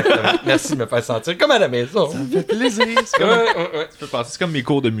 exactement. Merci de me faire sentir comme à la maison. Ça me fait plaisir. C'est comme... Ouais. Tu peux penser, c'est comme mes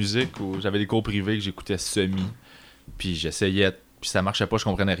cours de musique où j'avais des cours privés que j'écoutais semi. Puis j'essayais, puis ça marchait pas, je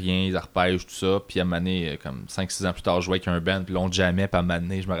comprenais rien, les arpèges, tout ça. Puis à un moment donné, comme 5-6 ans plus tard, je jouais avec un band, puis là on jammait, puis à un moment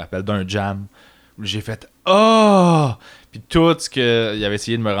donné, je me rappelle d'un jam où j'ai fait « Oh! » Puis tout ce qu'il avait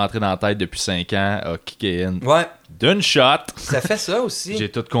essayé de me rentrer dans la tête depuis 5 ans a kické in Ouais, d'une shot. ça fait ça aussi.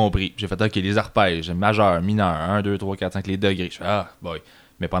 J'ai tout compris. J'ai fait « Ok, les arpèges, majeur, mineur, 1, 2, 3, 4, 5, les degrés. » Je fais « Ah, boy. »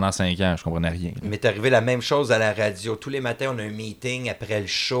 Mais pendant 5 ans, je comprenais rien. Il m'est arrivé la même chose à la radio. Tous les matins, on a un meeting après le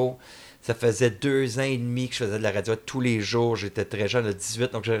show. Ça faisait 2 ans et demi que je faisais de la radio tous les jours. J'étais très jeune, à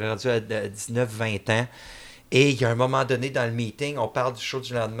 18, donc j'avais rendu à 19-20 ans. Et il y a un moment donné dans le meeting, on parle du show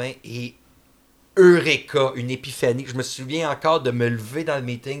du lendemain et Eureka, une épiphanie. Je me souviens encore de me lever dans le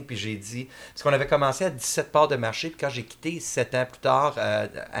meeting, puis j'ai dit... Parce qu'on avait commencé à 17 parts de marché, puis quand j'ai quitté 7 ans plus tard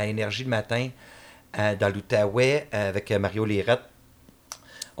à Énergie le matin, dans l'Outaouais, avec Mario Lirette,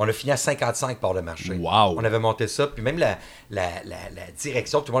 on a fini à 55 parts de marché. Wow! On avait monté ça, puis même la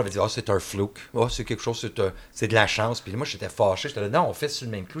direction, tout le monde avait dit « Ah, c'est un fluke. Ah, c'est quelque chose, c'est de la chance. » Puis moi, j'étais fâché. J'étais là, non, on fait sur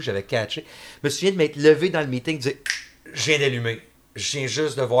le même clou. J'avais catché. Je me souviens de m'être levé dans le meeting et de dire « Je viens d'allumer. Je viens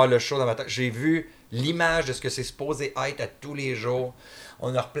juste de voir le show dans ma tête. J'ai vu l'image de ce que c'est supposé être à tous les jours.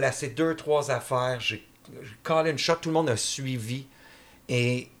 On a replacé 2-3 affaires. J'ai callé une shot. Tout le monde a suivi.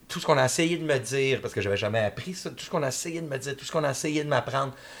 Et tout ce qu'on a essayé de me dire, parce que j'avais jamais appris ça, tout ce qu'on a essayé de me dire, tout ce qu'on a essayé de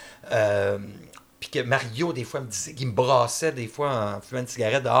m'apprendre, puis que Mario, des fois, me disait qu'il me brassait, des fois, en fumant une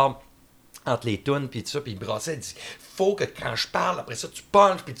cigarette dehors, entre les tunes, puis tout ça, puis il brassait, il dit « Faut que quand je parle, après ça, tu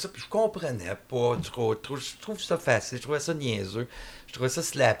punches, puis tout ça. » Puis je comprenais pas trop. Je trouve ça facile, je trouvais ça niaiseux. Je trouvais ça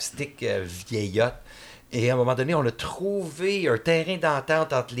slapstick vieillotte. Et à un moment donné, on a trouvé un terrain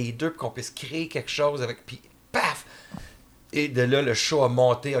d'entente entre les deux pour qu'on puisse créer quelque chose avec... Puis paf! Et de là, le show a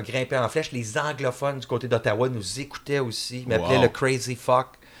monté, a grimpé en flèche. Les anglophones du côté d'Ottawa nous écoutaient aussi. Ils m'appelaient le Crazy Fuck.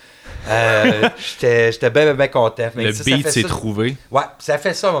 J'étais bien content. Mais Le ça beat fait s'est ça. trouvé. Ouais, ça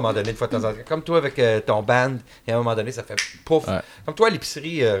fait ça à un moment donné, de fois de temps en temps. Comme toi avec ton band, et à un moment donné, ça fait pouf. Ouais. Comme toi à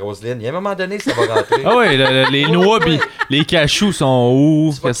l'épicerie, Roselyne, il y a un moment donné, ça va rentrer. Ah ouais, les noix pis les cachous sont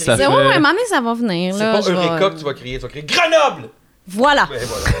où? Tu vas Qu'est-ce que ça C'est fait? ouais, à un moment donné, ça va venir. C'est Là, pas je vais- Eureka que tu vas crier Grenoble! Voilà. Ben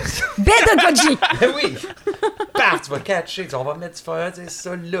voilà. Bête de Dodgy. Ben oui! Paf, tu vas catcher, on va mettre ça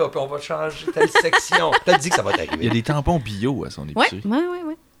là, puis on va changer telle section. T'as dit que ça va Il y a t'arriver. des tampons bio à son Ouais, épicerie.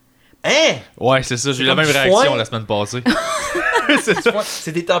 ouais. Hein? Ouais, c'est ça, j'ai eu la comme même du réaction foin. la semaine passée. C'est ça.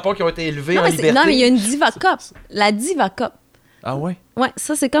 C'est des tampons qui ont été élevés Non, en mais liberté. non, mais il y a une Diva Cup. La Diva Cup. Ah ouais? Ouais,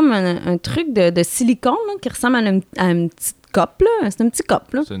 ça, c'est comme un truc de silicone là, qui ressemble à une petite coupe. Là. C'est un petit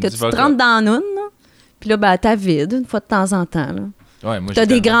coupe là, C'est une que tu Diva te Cup. rentres dans une. Là. Puis là, ben, t'as vide une fois de temps en temps. Là. Ouais, moi T'as j'ai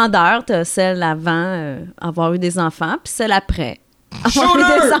des tellement- grandeurs. T'as celle avant avoir eu des enfants, puis celle après avoir eu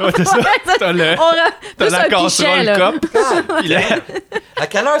Shooter! des enfants. Ouais, c'est ça. T'as le- T'as Plus la un casserole pichet, là. cup, puis À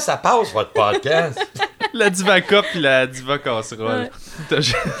quelle heure ça passe, votre podcast? la diva cup puis la diva casserole. T'as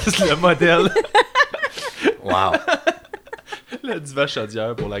juste le modèle, Wow. la diva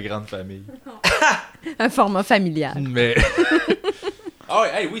chaudière pour la grande famille. Un format familial. Mais... Ah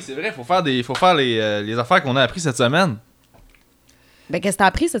ouais, hey, oui, c'est vrai, faut faire les affaires qu'on a appris cette semaine. Ben, qu'est-ce que t'as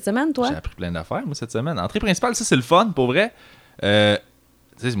appris cette semaine, toi? J'ai appris plein d'affaires, moi, cette semaine. Entrée principale, ça, c'est le fun, pour vrai. Tu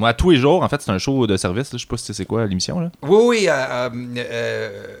sais, moi, tous les jours, en fait, c'est un show de service. Là. Je sais pas si tu sais c'est quoi l'émission. Là. Oui,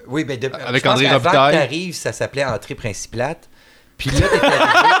 ben Avec je pense André qu'avant Robitaille. que t'arrives, ça s'appelait Entrée principalate. Puis là, t'es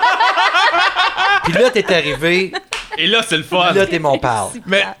arrivé. Puis là, t'es arrivé. Et là, c'est le fun. Là, t'es mon pal.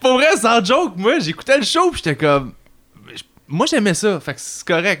 Mais pour vrai, sans joke, moi, j'écoutais le show, puis j'étais comme... Moi, j'aimais ça, fait que c'est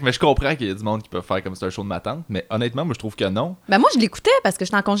correct, mais je comprends qu'il y a du monde qui peut faire comme c'est un show de ma tante, mais honnêtement, moi, je trouve que non. Ben, moi, je l'écoutais parce que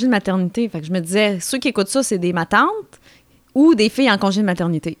j'étais en congé de maternité. Fait que je me disais, ceux qui écoutent ça, c'est des matantes ou des filles en congé de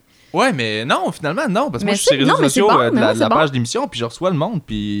maternité. Ouais, mais non, finalement, non, parce que Mais moi, je suis sur les non, réseaux mais c'est sociaux bon, de mais la ouais, c'est bon. page d'émission, puis je reçois le monde,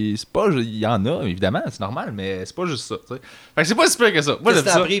 puis c'est pas... Il y en a, évidemment, c'est normal, mais c'est pas juste ça, tu sais. Fait que c'est pas si pire que ça. Moi, Qu'est-ce que j'aime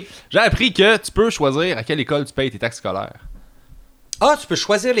t'as ça. appris? J'ai appris que tu peux choisir à quelle école tu payes tes taxes scolaires. Ah, tu peux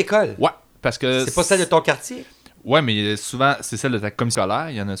choisir l'école. Ouais, parce que... C'est pas celle de ton quartier. Ouais, mais souvent, c'est celle de ta commission scolaire.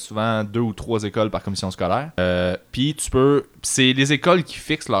 Il y en a souvent 2 ou 3 écoles par commission scolaire. Puis tu peux... C'est les écoles qui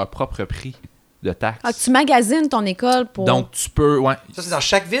fixent leur propre prix de taxes. Ah, tu magasines ton école pour... Donc, tu peux... Ouais, Ça, c'est dans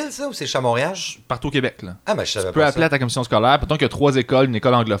chaque ville, ça, ou c'est chez Montréal? partout au Québec, là. Ah, mais je savais Tu peux pas appeler ça. à ta commission scolaire. Peut-être qu'il y a 3 écoles, une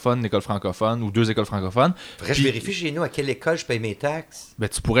école anglophone, une école francophone ou 2 écoles francophones. Faudrait que je vérifie chez nous à quelle école je paye mes taxes. Ben,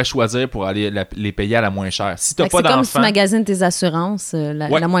 tu pourrais choisir pour aller les payer à la moins chère. Si t'as Fait que pas c'est comme si tu d'enfant, magasines tes assurances, Ouais.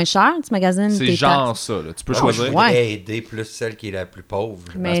 la moins chère, tu magasines c'est tes genre taxes. ça. Là. Tu peux Ah, moi, je choisir. voudrais Ouais. aider plus celle qui est la plus pauvre.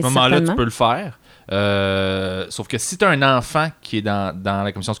 Mais À ce moment-là, tu certainement. peux le faire. Sauf que si tu as un enfant qui est dans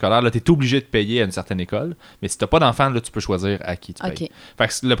la commission scolaire, là, tu es obligé de payer à une certaine école. Mais si tu pas d'enfant, là, tu peux choisir à qui tu payes. OK. Fait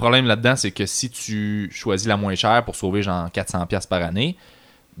que le problème là-dedans, c'est que si tu choisis la moins chère pour sauver genre 400$ par année,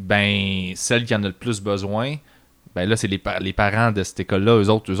 ben celle qui en a le plus besoin, ben là, c'est les parents de cette école-là, eux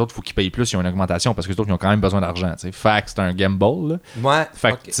autres, faut qu'ils payent plus, ils ont une augmentation parce que les autres, ils ont quand même besoin d'argent. T'sais. Fait que c'est un gamble. Là. Moi,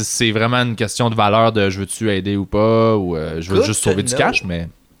 Fait que ok. c'est vraiment une question de valeur de je veux-tu aider ou pas, ou je veux Good juste to sauver du know. cash, mais.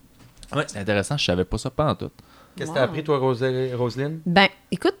 Ouais, c'est intéressant, je savais pas ça pas en tout. Qu'est-ce que t'as appris, toi, Roselyne? Ben,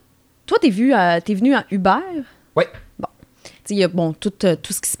 écoute, toi, t'es venu en Uber? Oui. Tu il y a tout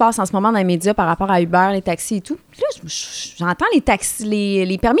ce qui se passe en ce moment dans les médias par rapport à Uber, les taxis et tout. Puis là, j'entends les taxis,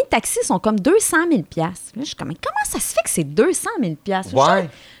 les permis de taxi sont comme 200 000 $. Là, je suis comme, mais comment ça se fait que c'est 200 000 $? Ouais.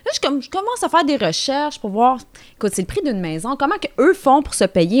 Là, je commence à faire des recherches pour voir, écoute, c'est le prix d'une maison. Comment eux font pour se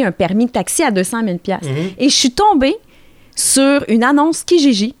payer un permis de taxi à 200 000 $? Et je suis tombée sur une annonce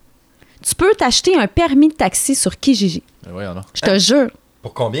Kijiji. Tu peux t'acheter un permis de taxi sur Kijiji. Je te jure.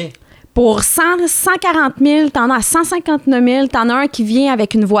 Pour combien? Pour 140 000, t'en as à 159 000, t'en as un qui vient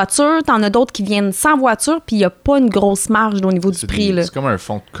avec une voiture, t'en as d'autres qui viennent sans voiture, puis il n'y a pas une grosse marge au niveau du prix. Là. C'est comme un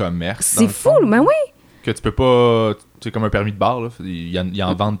fonds de commerce. C'est fou, mais oui. Que tu peux pas... C'est comme un permis de bar, là. Ils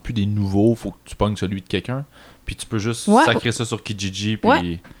en vendent plus des nouveaux, faut que tu pognes celui de quelqu'un. Puis tu peux juste sacrer ça sur Kijiji, puis...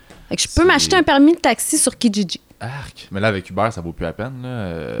 Ouais. Fait que je peux m'acheter un permis de taxi sur Kijiji. Arc. Mais là, avec Uber, ça vaut plus la peine,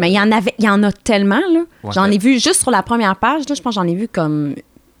 là. Mais il y en a tellement, là. Ouais. J'en ai vu juste sur la première page, là, je pense que j'en ai vu comme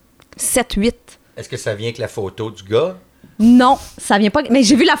 7-8. Est-ce que ça vient avec la photo du gars? Non, ça vient pas. Mais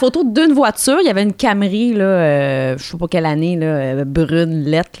j'ai vu la photo d'une voiture. Il y avait une Camry, là, je sais pas quelle année, là, brune,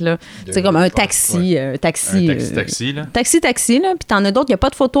 lettre, là. C'est comme un taxi. Un taxi, là. Taxi, là. Puis t'en as d'autres, il n'y a pas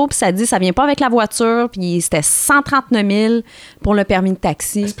de photo. Puis ça dit, ça vient pas avec la voiture. Puis c'était 139 000 pour le permis de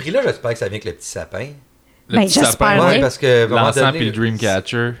taxi. À ce prix-là, j'espère que ça vient avec le petit sapin. Ben, j'espère, Ouais, oui. parce que... L'encens puis le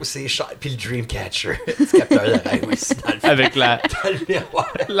Dreamcatcher. C'est cher. Puis le Dreamcatcher. Petit capteur de rêve aussi dans le Avec dans le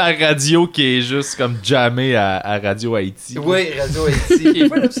miroir. la radio qui est juste comme jammée à Radio Haïti. Oui, Radio Haïti. Des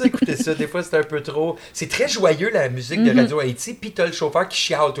fois, j'aime ça écouter ça. Des fois, c'est un peu trop... C'est très joyeux, la musique de Radio Haïti. Puis t'as le chauffeur qui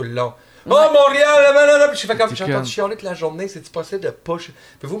chiale tout le long. Oh, Montréal, là. Puis je fais comme... J'ai entendu chialer toute la journée. C'est-tu possible de push?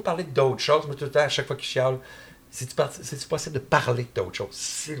 Pouvez-vous me parler d'autres choses? Moi, tout le temps, à chaque fois qu'il chiale... C'est-tu possible de parler d'autres choses,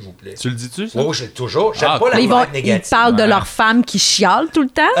 s'il vous plaît? Tu le dis-tu, ça? Oh, j'ai toujours. J'aime pas la Mais vibe négative. ils parlent de leurs femmes qui chialent tout le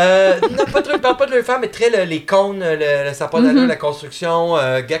temps. Non, pas trop. Ils parlent pas de leur femme, mais très les cônes, le sapin d'allure, la construction,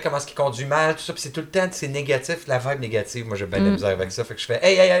 gars, comment est-ce qu'il conduit mal, tout ça. Puis c'est tout le temps, c'est négatif, la vibe négative. Moi, j'ai bien de la misère avec ça. Fait que je fais,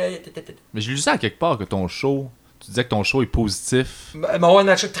 hey. Mais j'ai lu ça à quelque part que ton show, tu disais que ton show est positif. Mon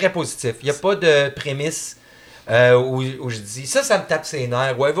one show est très positif. Il n'y a pas de prémisse. Où je dis ça me tape ses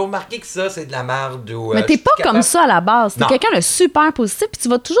nerfs. Ouais, vous remarquez que ça, c'est de la merde. Mais t'es pas comme ça à la base. T'es Non. quelqu'un de super positif, puis tu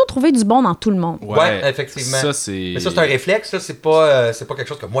vas toujours trouver du bon dans tout le monde. Ouais, effectivement. Ça, c'est... Mais ça, c'est un réflexe. Ça, c'est pas quelque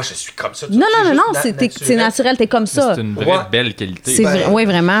chose que moi, je suis comme ça. Non, juste c'est naturel, t'es comme ça. C'est une vraie belle qualité. Oui,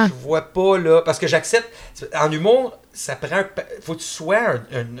 vraiment. Je vois pas, là. Parce que j'accepte. En humour, ça prend. Faut que tu sois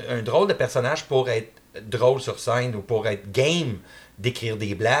un drôle de personnage pour être drôle sur scène ou pour être game d'écrire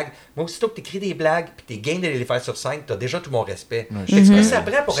des blagues. Moi, aussitôt que tu écris des blagues puis tu es game de les faire sur scène, tu as déjà tout mon respect. Fait que ce que ça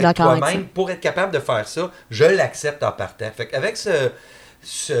prend pour être toi-même, pour être capable de faire ça, je l'accepte en partant. Fait qu'avec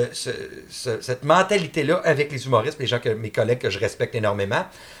cette mentalité-là, avec les humoristes, les gens mes collègues que je respecte énormément,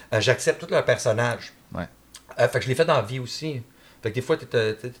 j'accepte tous leurs personnages. Ouais. Fait que je l'ai fait dans la vie aussi. Fait que des fois,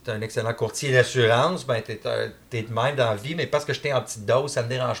 t'es un excellent courtier d'assurance, ben t'es de même dans la vie, mais parce que j'étais en petite dose, ça me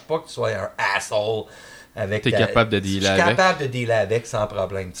dérange pas que tu sois un asshole. T'es capable de dealer avec. Je suis capable de dealer avec sans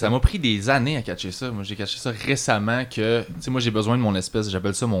problème. Ça m'a pris des années à catcher ça. Moi, j'ai catché ça récemment que... Tu sais, moi, j'ai besoin de mon espèce...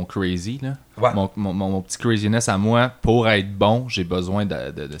 J'appelle ça mon crazy, là. Ouais. Mon petit craziness à moi. Pour être bon, j'ai besoin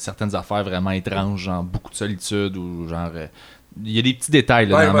de certaines affaires vraiment étranges, genre beaucoup de solitude ou genre... Il y a des petits détails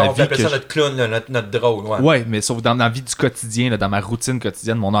là, dans ma vie. On appelle ça notre clown, là, notre drôle. Ouais, mais sauf dans la vie du quotidien, là, dans ma routine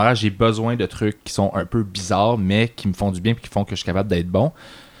quotidienne, mon horaire, j'ai besoin de trucs qui sont un peu bizarres, mais qui me font du bien et qui font que je suis capable d'être bon.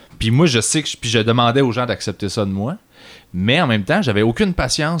 Puis moi, je sais que je demandais aux gens d'accepter ça de moi, mais en même temps, j'avais aucune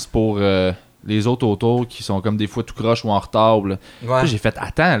patience pour les autres autour qui sont comme des fois tout croche ou en retard. Là. Ouais. Puis j'ai fait,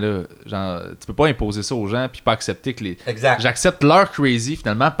 attends, là, genre, tu peux pas imposer ça aux gens puis pas accepter que les... Exact. J'accepte leur crazy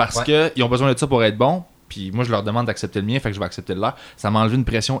finalement parce qu'ils ont besoin de ça pour être bons. Puis moi, je leur demande d'accepter le mien, fait que je vais accepter le leur. Ça m'a enlevé une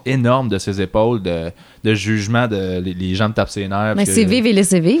pression énorme de ses épaules, de jugement, les gens me tapent ses nerfs. Mais c'est vivre et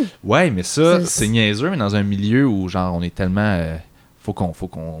laisser vivre. Ouais, mais ça, c'est niaiseux, mais dans un milieu où, genre, on est tellement... faut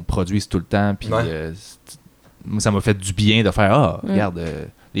qu'on produise tout le temps, puis moi, ça m'a fait du bien de faire « regarde,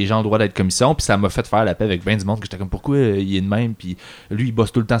 les gens ont le droit d'être comme ils sont », puis ça m'a fait faire la paix avec bien du monde, que j'étais comme « pourquoi il est de même », puis lui, il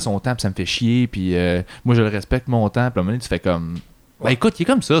bosse tout le temps son temps, puis ça me fait chier, puis moi, je le respecte mon temps, puis à un moment donné, tu fais comme... Ben écoute, il est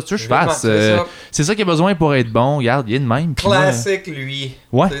comme ça, tu veux que je fasse. C'est ça qu'il a besoin pour être bon. Regarde, il est de même. Classique, lui.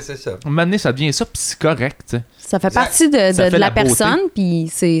 Ouais. C'est ça. À un moment donné, ça devient ça, puis c'est correct. T'sais. Ça fait partie de la personne,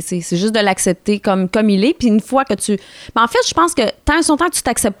 puis c'est juste de l'accepter comme il est. Puis une fois que tu... Mais en fait, je pense que tant et son temps que tu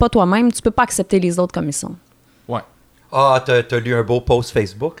t'acceptes pas toi-même, tu peux pas accepter les autres comme ils sont. Ouais. Ah, t'as lu un beau post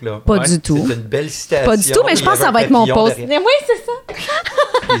Facebook, là. Pas du tout. C'est une belle citation. Pas du tout, mais je pense que ça va être mon post. Mais oui, c'est ça.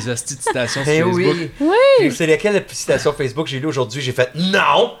 Les hosties de citations sur Facebook. Oui. C'est laquelle citation Facebook j'ai lu aujourd'hui? J'ai fait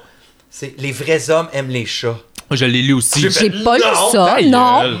non! C'est les vrais hommes aiment les chats. Moi, je l'ai lu aussi. J'ai pas lu Non, ça, ta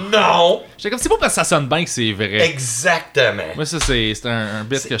non. gueule. Non! J'étais comme, c'est pas parce que ça sonne bien que c'est vrai. Exactement. Moi, ça, c'est un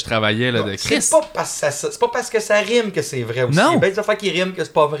bit que je travaillais, là, de Chris. C'est pas parce que ça rime que c'est vrai aussi. Non. Il y a bien des affaires qui riment que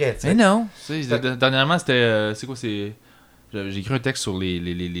c'est pas vrai. tu sais. Mais non. Tu sais, dernièrement, c'était... c'est quoi, c'est... J'ai écrit un texte sur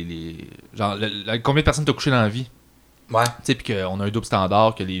les genre, combien de personnes t'as couché dans la vie? Ouais. Tu sais, puis qu'on a un double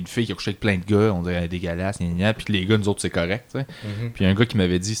standard, que une fille qui a couché avec plein de gars, on dirait elle est dégueulasse, puis que les gars, nous autres, c'est correct, tu sais. Puis un gars qui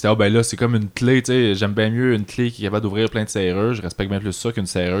m'avait dit, c'était, ben là, c'est comme une clé, tu sais, j'aime bien mieux une clé qui est capable d'ouvrir plein de serrures, je respecte bien plus ça qu'une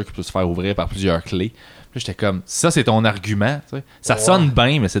serrure qui peut se faire ouvrir par plusieurs clés. Puis j'étais comme, ça, c'est ton argument, tu sais. Ça sonne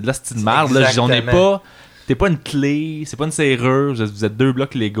bien, mais c'est de la style de merde, là. On n'est pas... T'es pas une clé, c'est pas une serrure, vous êtes deux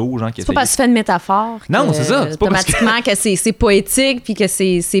blocs Lego, genre qui C'est pas parce que tu fais une métaphore. Non, c'est ça. C'est pas parce automatiquement que c'est poétique, puis que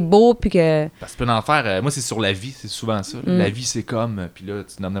c'est beau, puis que... Parce que tu peux en faire... moi, c'est sur la vie, c'est souvent ça. La vie, c'est comme... Puis là,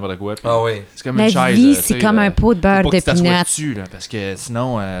 tu nommes n'importe quoi. Ah oui. C'est comme La une chaise. vie, c'est comme un pot de beurre faut pas que tu de t'assoies peanuts. dessus, là, parce que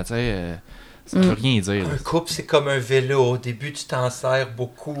sinon, tu sais, ça veut rien dire. Un couple, c'est comme un vélo. Au début, tu t'en sers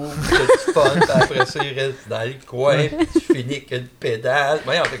beaucoup, tu as du fun, puis après ça, il reste dans le coin, puis tu finis avec une pédale.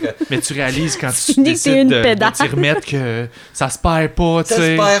 Voyons, Mais tu réalises quand tu finis que c'est décides une de pédale. t'y remettre que ça se perd pas, tu ça se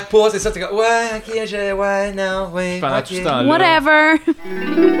sais. perd pas, c'est ça. T'es comme, ouais, ok, ouais, non, ouais. Pendant ok. tout ce temps-là. Whatever.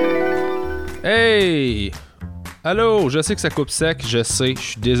 Hey! Allô, je sais que ça coupe sec, je sais, je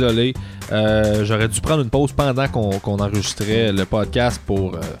suis désolé. J'aurais dû prendre une pause pendant qu'on enregistrait le podcast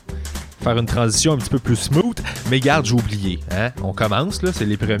pour faire une transition un petit peu plus smooth. Mais garde, j'ai oublié. Hein? On commence, là, c'est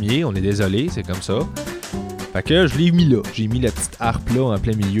les premiers, on est désolé, c'est comme ça. Fait que je l'ai mis là. J'ai mis la petite harpe là en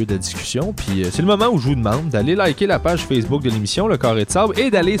plein milieu de la discussion. Puis c'est le moment où je vous demande d'aller liker la page Facebook de l'émission Le Carré de Sable et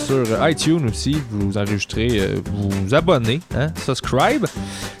d'aller sur iTunes aussi, vous enregistrer, vous abonner, hein, subscribe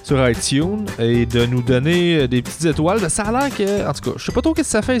sur iTunes et de nous donner des petites étoiles. Ça a l'air que, en tout cas, je sais pas trop qu'est-ce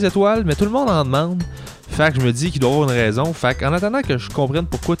que ça fait les étoiles, mais tout le monde en demande. Fait que je me dis qu'il doit y avoir une raison. Fait qu'en attendant que je comprenne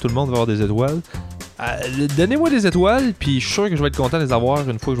pourquoi tout le monde va avoir des étoiles, donnez-moi des étoiles, puis je suis sûr que je vais être content de les avoir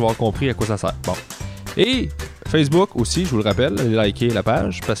une fois que je vais avoir compris à quoi ça sert. Bon. Et Facebook aussi, je vous le rappelle, allez liker la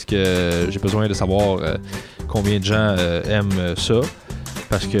page parce que j'ai besoin de savoir combien de gens aiment ça.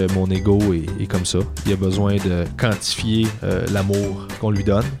 Parce que mon ego est comme ça. Il a besoin de quantifier l'amour qu'on lui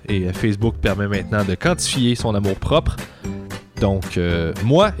donne. Et Facebook permet maintenant de quantifier son amour propre. Donc,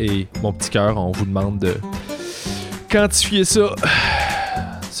 moi et mon petit cœur, on vous demande de quantifier ça.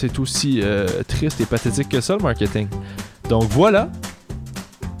 C'est aussi triste et pathétique que ça, le marketing. Donc voilà.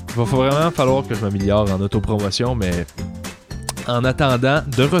 Il va vraiment falloir que je m'améliore en autopromotion, mais en attendant,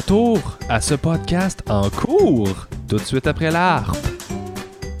 de retour à ce podcast en cours, tout de suite après la harpe.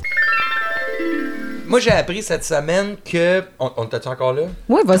 Moi, j'ai appris cette semaine que... On était encore là?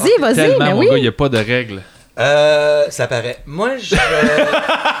 Oui, vas-y, vas-y, Tellement, mais mon oui. gars, il n'y a pas de règles. Ça paraît. Moi,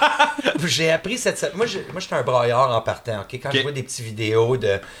 j'ai appris cette semaine... Moi, j'étais un braillard en partant, OK? Quand je vois des petites vidéos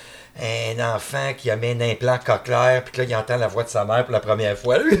de... un enfant qui a mis un implant cochléaire, puis que là, il entend la voix de sa mère pour la première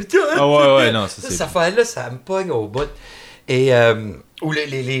fois. Ah ouais, non, ça, c'est... Cette affaire-là, ça me pogne au bout. Et, ou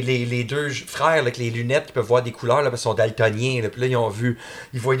les deux frères là, avec les lunettes qui peuvent voir des couleurs, là, parce qu'ils sont daltoniens, là, puis là,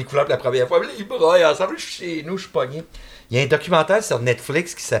 ils voient des couleurs pour la première fois, puis là, ils braillent ensemble, je suis chez nous, je suis pogné. Il y a un documentaire sur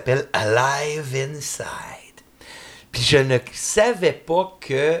Netflix qui s'appelle Alive Inside. Puis je ne savais pas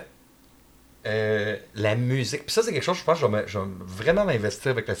que la musique. Puis ça, c'est quelque chose, je pense, je vais vraiment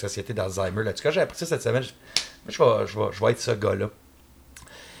m'investir avec la société d'Alzheimer. Là-dessus, quand j'ai appris ça cette semaine, je vais être ce gars-là.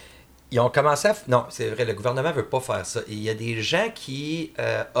 Ils ont commencé à... Non, c'est vrai, le gouvernement ne veut pas faire ça. Et il y a des gens qui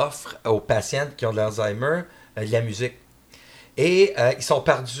offrent aux patients qui ont de l'Alzheimer de la musique. Et ils sont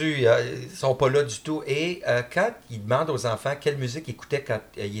perdus, ils sont pas là du tout. Et quand ils demandent aux enfants quelle musique ils écoutaient quand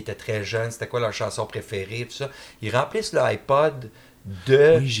ils étaient très jeunes, c'était quoi leur chanson préférée, tout ça, ils remplissent le iPod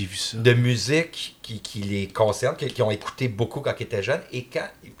Oui, j'ai vu ça. de musique qui les concerne, qui ont écouté beaucoup quand ils étaient jeunes. Et quand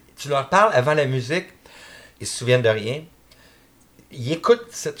tu leur parles avant la musique, ils se souviennent de rien. Ils écoutent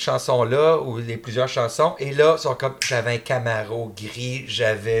cette chanson-là ou les plusieurs chansons et là, ils sont comme j'avais un Camaro gris,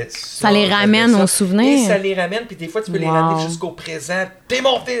 j'avais Ça les ramène aux souvenirs. Et ça les ramène, puis des fois, tu peux les ramener jusqu'au présent. T'es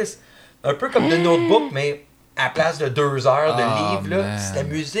mon fils! Un peu comme de Notebook, mais à la place de 2 heures de livre, là, la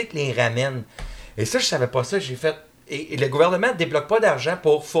musique les ramène. Et ça, je savais pas ça. J'ai fait. Et le gouvernement ne débloque pas d'argent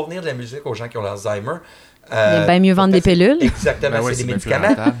pour fournir de la musique aux gens qui ont l'Alzheimer. Il est bien mieux vendre des pilules. Exactement, Ben ouais, c'est des bien plus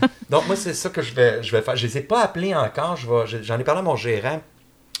médicaments. rentable. Donc, moi, c'est ça que je vais faire. Je ne les ai pas appelés encore. J'en ai parlé à mon gérant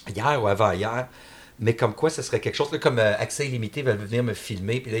hier ou avant-hier. Mais comme quoi, ce serait quelque chose, là, comme Accès Illimité va venir me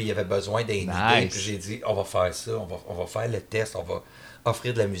filmer, puis là, il y avait besoin d'une idée. Puis j'ai dit, on va faire ça, on va faire le test, on va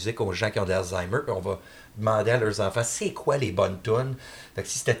offrir de la musique aux gens qui ont de l'Alzheimer, puis on va demander à leurs enfants, c'est quoi les bonnes tunes? Fait que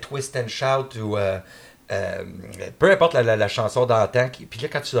si c'était Twist and Shout ou... peu importe la chanson d'antan, puis là,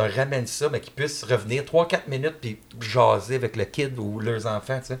 quand tu leur ramènes ça, mais qu'ils puissent revenir 3-4 minutes puis jaser avec le kid ou leurs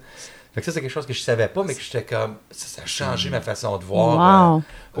enfants, tu sais, Fait que ça, c'est quelque chose que je savais pas, mais que j'étais comme... Ça a changé ma façon de voir. Wow.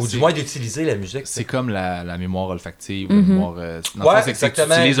 Ou du moins d'utiliser la musique. C'est comme la mémoire olfactive, la Mhm. mémoire... dans le fond, c'est que tu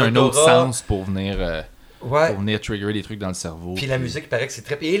exactement, utilises un autre l'odorat. sens pour venir trigger des trucs dans le cerveau. Puis la musique, il paraît que c'est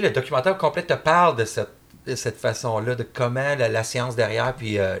très... Et le documentaire complet te parle de cette façon-là, de comment la science derrière,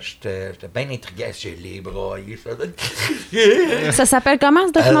 puis j'étais bien intrigué. J'ai les bras, Ça s'appelle comment,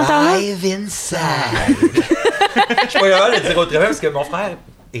 ce documentaire-là? Alive Inside. Je suis pas capable de le dire autrement parce que mon frère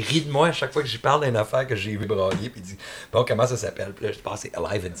rit de moi à chaque fois que j'y parle d'une affaire que j'ai vu brailler, puis il dit bon, comment ça s'appelle? Puis là, je pense que c'est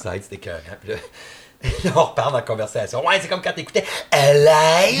Alive Inside, c'était écœurant. Puis là, on repart dans la conversation. Ouais, c'est comme quand t'écoutais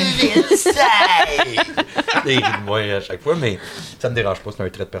Alive Inside. Il rit de moi à chaque fois, mais ça me dérange pas, c'est un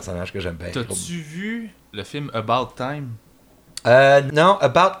trait de personnage que j'aime bien. T'as-tu vu le film About Time? Non,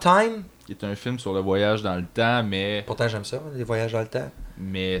 About Time. Qui est un film sur le voyage dans le temps, mais Pourtant, j'aime ça, les voyages dans le temps.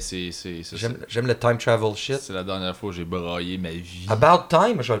 J'aime le time travel shit. C'est la dernière fois que j'ai braillé ma vie. About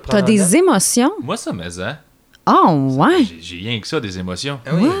Time, je vais le prendre. T'as des émotions? Moi, ça, mais hein? Oh, ouais. J'ai rien que ça, des émotions.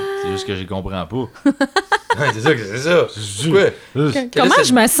 Ah oui. C'est juste que je comprends pas. Ouais, c'est ça. Pourquoi? Comment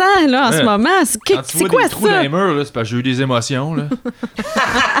je me sens, là, en ce Ouais. moment? Quand tu C'est vois quoi des trous dans ça? les murs, là, c'est parce que j'ai eu des émotions. Là.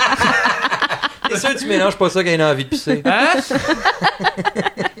 C'est sûr que tu mélanges pas ça quand il a envie de pisser. Hein?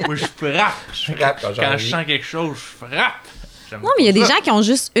 Moi, je frappe. Je frappe quand j'ai Quand envie. je sens quelque chose, je frappe. J'aime Non, mais il y a pas des ça. gens qui ont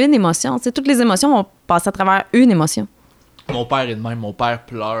juste une émotion. Tu sais, toutes les émotions vont passer à travers une émotion. Mon père est de même. Mon père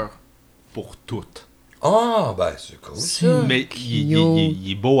pleure pour tout. Ah, ben c'est cool ça. Mais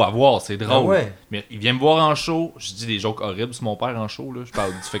il est beau à voir, c'est drôle. Ah ouais. Mais il vient me voir en show, je dis des jokes horribles sur mon père en show. Là. Je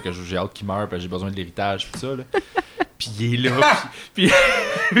parle du fait que j'ai hâte qu'il meure, parce que j'ai besoin de l'héritage, tout ça. Là. Puis il est là, puis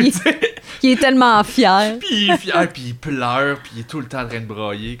tu sais, Il est tellement fier. puis il est fier, puis il pleure, puis il est tout le temps en train de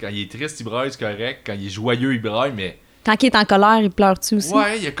brailler. Quand il est triste, il braille, c'est correct. Quand il est joyeux, il braille, mais... Quand il est en colère, il pleure-tu aussi?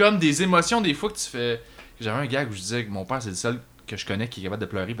 Ouais, il y a comme des émotions des fois que tu fais... J'avais un gag où je disais que mon père, c'est le seul que je connais qui est capable de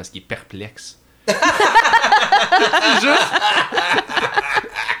pleurer parce qu'il est perplexe. C'est juste...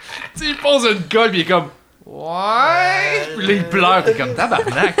 Tu sais, il pose une colle, puis il est comme... Ouais... Puis là, il pleure, t'es comme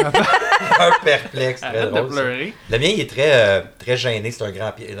tabarnak, papa. Un perplexe, très Arrête de drôle. ça. pleurer. Le mien, il est très gêné. C'est un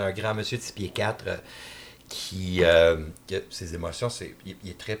grand monsieur de 6 pieds 4 qui a ses émotions, il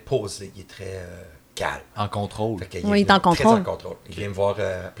est très posé, il est très calme. En contrôle. Fait qu'il Oui, il est en très contrôle. en contrôle. Il vient me voir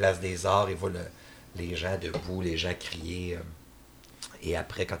à Place des Arts, il voit les gens debout, les gens crier. Et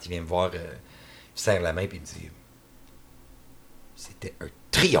après, quand il vient me voir, il me serre la main et il me dit c'était un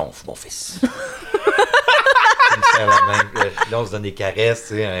triomphe, mon fils. Il me serre la main. Là, on se donne des caresses,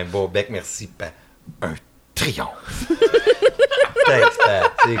 tu sais, un beau bec, merci. Un triomphe. Thanks,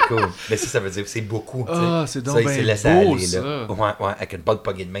 Pat. C'est cool. Mais ça veut dire que c'est beaucoup. tu sais. Ah, c'est donc Ça, il ben s'est laissé beau, aller, ça. là. Ouais, avec une bonne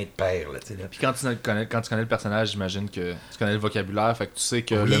poignée de main de père, là, tu sais, là. Puis quand tu connais le personnage, j'imagine que tu connais le vocabulaire, fait que tu sais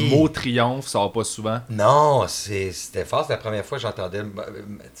que Oui. le mot triomphe sort pas souvent. Non, c'était fort. C'est la première fois que j'entendais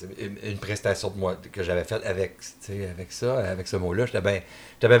une prestation de moi que j'avais faite avec ce mot-là. J'étais bien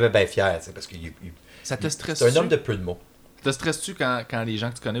fier, tu sais, parce que Ça te stresse. c'est un homme de peu de mots. Te stresses-tu quand les gens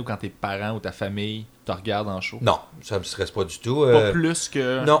que tu connais ou quand tes parents ou ta famille te regardent en show? Non, ça me stresse pas du tout. Pas plus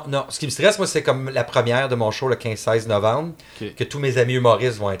que... Non. Ce qui me stresse, moi, c'est comme la première de mon show le 15-16 novembre, Ok. que tous mes amis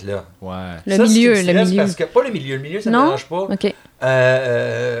humoristes vont être là. Ouais. Le Ça, milieu, ce qui me le stresse, milieu. Parce que, pas le milieu, ça me Non? dérange pas. OK.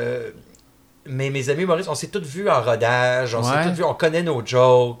 Mais mes amis humoristes, on s'est tous vus en rodage, on Ouais. s'est tous vus, on connaît nos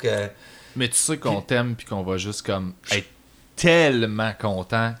jokes. Mais tu sais qu'on t'aime puis qu'on va juste comme être tellement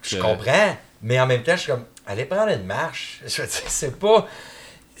content que... Je comprends, mais en même temps, je suis comme, allez prendre une marche. Je veux dire, c'est pas...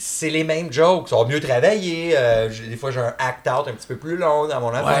 C'est les mêmes jokes, ils sont mieux travaillés. Des fois, j'ai un act-out un petit peu plus long dans mon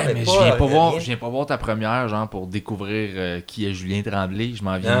affaire, Ouais, mais pas, je viens pas rien. je viens pas voir ta première, genre, pour découvrir qui est Julien Tremblay. Je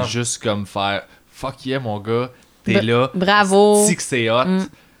m'en viens Non. juste comme faire « Fuck yeah, mon gars, t'es là. Bravo. Si que c'est hot. Mm.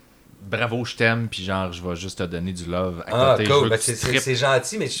 Bravo, je t'aime, puis genre, je vais juste te donner du love à Ah, côté. Je cool, veux ben, que tu c'est tripes. c'est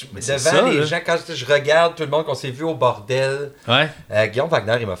gentil, mais c'est devant ça, les là. gens, quand je regarde tout le monde qu'on s'est vu au bordel, Ouais. Guillaume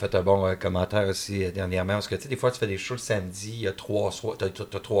Wagner, il m'a fait un bon commentaire aussi dernièrement, parce que tu sais, des fois, tu fais des shows le samedi, il y a 3 shows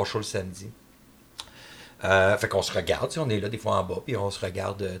le samedi. Fait qu'on se regarde, tu sais, on est là des fois en bas, puis on se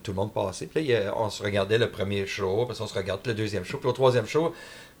regarde tout le monde passer. Puis là, on se regardait le premier show, puis on se regarde le deuxième show, puis au troisième show,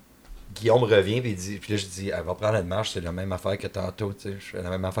 Guillaume revient, puis il dit, puis là, je dis, elle va prendre une marche, c'est la même affaire que tantôt, tu sais, je fais la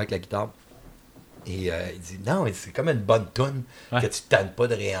même affaire avec la guitare. Et il dit, non, c'est comme une bonne toune Ouais. que tu ne tannes pas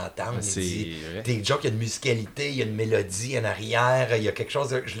de réentendre. Il C'est dit, vrai. tes jokes, il y a une musicalité, il y a une mélodie en arrière, il y a quelque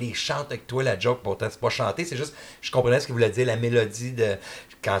chose, je les chante avec toi, la joke, pourtant c'est pas chanté, c'est juste, je comprenais ce qu'il voulait dire, la mélodie de,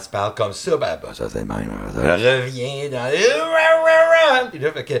 quand tu parles comme ça, ben ça c'est même, ça revient dans puis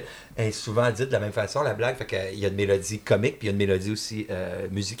là, fait que, elle est souvent dite de la même façon, la blague, fait qu'il y a une mélodie comique, puis il y a une mélodie aussi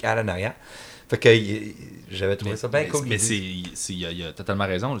musicale en arrière. Fait que j'avais trouvé ça bien cool. Mais il a totalement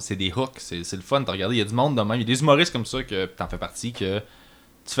raison. C'est des hooks. C'est le fun de regarder. Il y a du monde de même. Il y a des humoristes comme ça que t'en fais partie que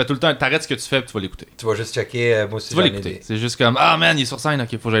tu fais tout le temps, t'arrêtes ce que tu fais et tu vas l'écouter. Tu vas juste checker, moi aussi, Tu vas j'en ai l'écouter. des- C'est juste comme, ah man, il est sur scène, ok,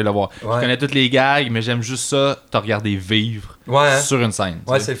 faut que j'aille le voir. Ouais. Je connais toutes les gags, mais j'aime juste ça, te regarder vivre Ouais, hein? sur une scène.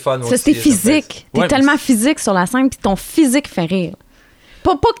 Ouais, tu sais. c'est le fun. moi Ça, c'est aussi, j'aime bien physique. T'es Ouais, tellement mais physique sur la scène, puis ton physique fait rire.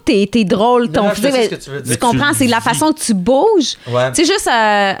 Pas que t'es drôle, Non, ton non, je physique. sais ce mais que tu veux tu dire. comprends, Mais tu c'est la vis. façon que tu bouges. ça. Ouais. Tu sais, juste. Tu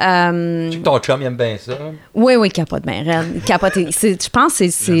sais que ton chum il aime bien ça. Oui, oui, capote bien, raide. Il capote. Je pense que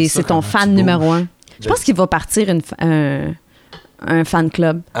J'aime ça c'est ton comment fan tu numéro bouges. 1. Je pense qu'il va partir un fan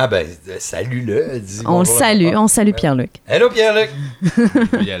club. Ah ben, salut-le. Dis On le bonjour à salue. papa. On salue Pierre-Luc. Hello Pierre-Luc. Je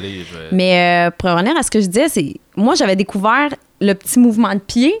peux y aller. Mais pour revenir à ce que je disais, c'est. Moi, j'avais découvert le petit mouvement de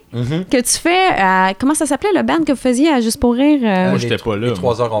pied Mhm. que tu fais à. Comment ça s'appelait le band que vous faisiez à Juste pour rire? Moi, Les j'étais tr- pas là, Les moi.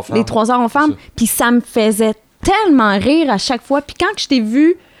 3 heures en femme. Les 3 heures en femme. C'est ça. Puis ça me faisait tellement rire à chaque fois. Puis quand je t'ai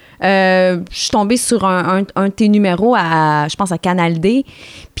vu, je suis tombée sur un de tes numéros je pense à Canal D.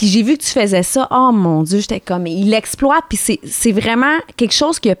 Puis j'ai vu que tu faisais ça. Oh mon Dieu, j'étais comme, il exploite. Puis c'est vraiment quelque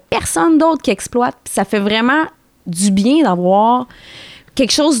chose qu'il n'y a personne d'autre qui exploite. Puis ça fait vraiment du bien d'avoir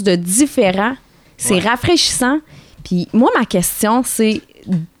quelque chose de différent. C'est rafraîchissant. Puis moi, ma question, c'est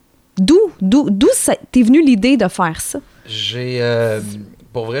d'où t'es venue l'idée de faire ça?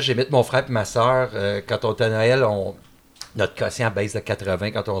 Pour vrai, j'ai mis mon frère et ma soeur, quand on était à Noël, notre quotient baisse de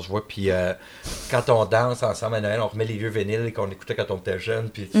 80 quand on se voit, puis quand on danse ensemble à Noël, on remet les vieux vinyles qu'on écoutait quand on était jeune,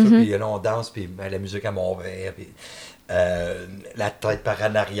 puis tout ça, puis là on danse, puis la musique à mon verre, puis la tête par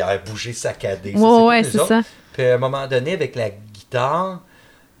en arrière, bouger, saccader. Ouais, tout, c'est nous ça. autres. Puis à un moment donné, avec la guitare,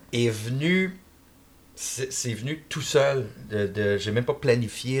 est venu... C'est venu tout seul. J'ai même pas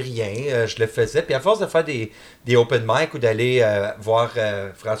planifié rien. Je le faisais. Puis à force de faire des open mic ou d'aller voir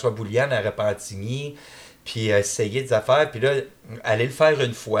François Boulian à Repentigny, puis essayer des affaires, puis là, aller le faire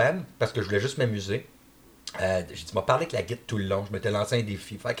une fois, parce que je voulais juste m'amuser. J'ai dit, m'a parlé avec la guitare tout le long. Je m'étais lancé un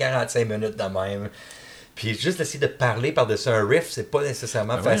défi. Faire 45 minutes de même. Puis juste essayer de parler par-dessus un riff, c'est pas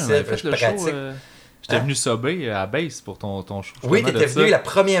nécessairement Ben ouais, on facile. avait fait Je le pratique. show, j'étais Hein? venu subber à base pour ton show. Oui, justement, t'étais de venu ça. la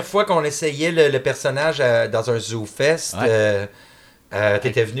première fois qu'on essayait le personnage dans un Zoo Fest. Ouais.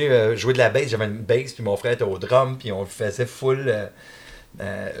 T'étais venu jouer de la bass. J'avais une bass, puis mon frère était au drum, puis on le faisait full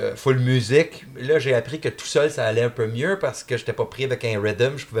musique. Là, j'ai appris que tout seul, ça allait un peu mieux parce que j'étais pas pris avec un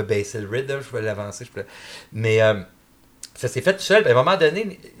rhythm. Je pouvais baisser le rhythm, je pouvais l'avancer. Mais ça s'est fait tout seul. Puis à un moment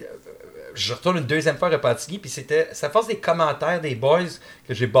donné, je retourne une deuxième fois à Repentigny, puis c'est à force des commentaires des boys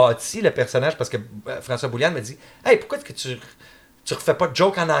que j'ai bâti le personnage, parce que François Boulian me dit « Hey, pourquoi est-ce que tu refais pas de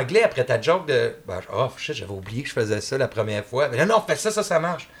joke en anglais après ta joke de... » Oh, shit, j'avais oublié que je faisais ça la première fois. Mais non, fais ça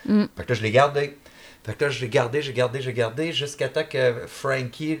marche. Fait que là, je l'ai gardé. Fait que là, j'ai gardé, jusqu'à temps que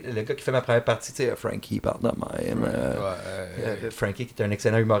Frankie, le gars qui fait ma première partie, tu sais, Frankie, pardon, même, Frankie, qui est un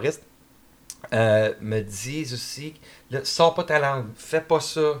excellent humoriste, me dise aussi, là, sors pas ta langue, fais pas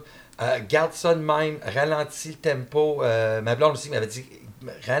ça, garde ça de même, ralentis le tempo. Ma blonde aussi m'avait dit,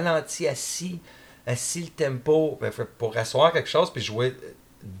 ralentis assis le tempo, pour asseoir quelque chose, puis jouer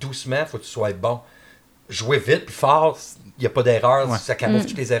doucement, faut que tu sois bon. Jouer vite, puis fort, il n'y a pas d'erreur, Ouais. ça camoufle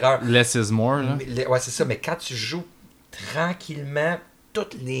toutes les erreurs. Less is more, là. Ouais, c'est ça, mais quand tu joues tranquillement,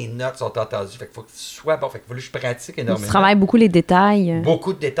 toutes les notes sont entendues. Fait qu'il faut que tu sois bon. Fait qu'il faut que je pratique Tu énormément. travailles beaucoup les détails.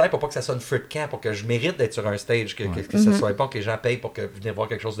 Beaucoup de détails pour pas que ça sonne feu de camp, pour que je mérite d'être sur un stage, que ça soit bon, que les gens payent pour que venir voir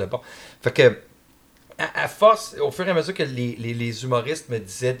quelque chose de bon. Fait que, à force, au fur et à mesure que les humoristes me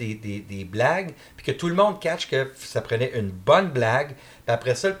disaient des blagues, puis que tout le monde catch que ça prenait une bonne blague, puis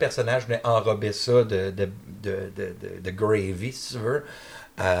après ça, le personnage venait enrober ça de gravy, si tu veux,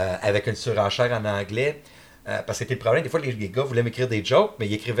 avec une surenchère en anglais. Parce que c'était le problème, des fois les gars voulaient m'écrire des jokes, mais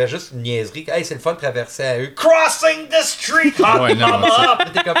ils écrivaient juste une niaiserie. Hey, c'est le fun de traverser à eux. Crossing the street! Ouais, non, mama!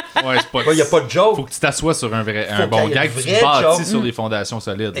 Puis t'es comme, Ouais, c'est pas... il n'y a pas de joke. Faut que tu t'assoies sur un Faut bon qu'il y ait gag, une que tu vraie bâtis joke. sur des fondations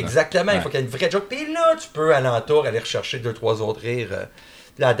solides. là. Exactement, il Ouais. faut qu'il y ait une vraie joke. Puis là, tu peux alentour aller rechercher 2-3 autres rires.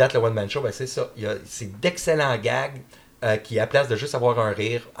 Là, à date, le One Man Show, ben, c'est ça. C'est d'excellents gags qui, à place de juste avoir un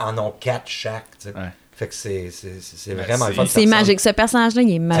rire, en ont 4 chaque. Tu sais. Ouais. Fait que c'est Ben, vraiment le fun. C'est magique. Ce personnage-là,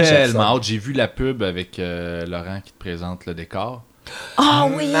 il est magique. Tellement hâte. J'ai vu la pub avec Laurent qui te présente le décor. Ah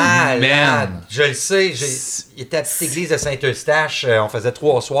oui! Malade. Man. Je le sais. Il était à la petite église de Saint-Eustache. On faisait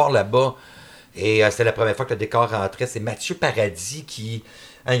 3 soirs là-bas. Et c'était la première fois que le décor rentrait. C'est Mathieu Paradis qui...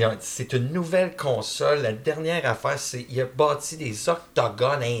 C'est une nouvelle console. La dernière affaire, il a bâti des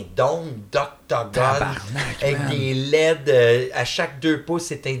octogones, un dôme d'octogones avec des LED. À chaque 2 pouces,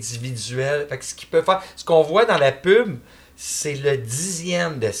 c'est individuel. Fait que ce qu'il peut faire... Ce qu'on voit dans la pub, c'est le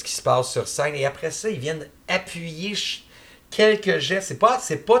 10e de ce qui se passe sur scène. Et après ça, ils viennent appuyer quelques gestes.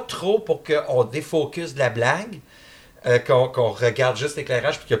 C'est pas trop pour qu'on défocus de la blague. qu'on regarde juste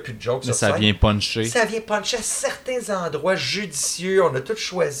l'éclairage puis qu'il n'y a plus de jokes Mais sur ça scène. vient puncher. Ça vient puncher à certains endroits judicieux. On a tout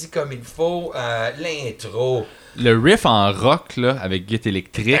choisi comme il faut. L'intro. Le riff en rock, là, avec Git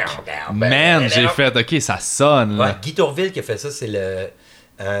électrique, man, j'ai fait, OK, ça sonne, là. Ouais, Guy Tourville qui a fait ça, c'est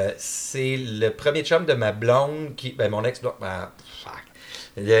le premier chum de ma blonde, mon ex-blonde.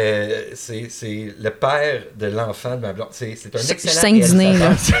 C'est le père de l'enfant de ma blonde. C'est un excellent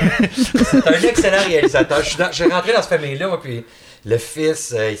réalisateur. C'est un excellent réalisateur. J'ai rentré dans cette famille-là, moi, puis le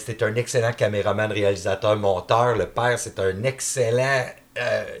fils, c'était un excellent caméraman, réalisateur, monteur. Le père, c'est un excellent...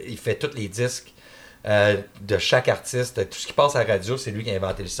 il fait tous les disques de chaque artiste. Tout ce qui passe à la radio, c'est lui qui a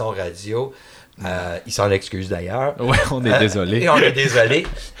inventé le son radio. Il s'en excuse d'ailleurs. Ouais, on est désolé. On est désolé.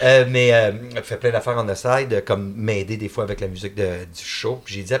 Mais il fait plein d'affaires en aside, comme m'aider des fois avec la musique du show.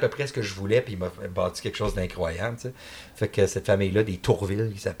 Puis j'ai dit à peu près ce que je voulais, puis il m'a bâti quelque chose d'incroyable. Tu sais. Fait que cette famille-là, des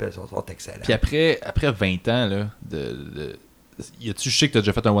Tourville, ils s'appellent, sont excellents. Puis après 20 ans, là, je sais que tu as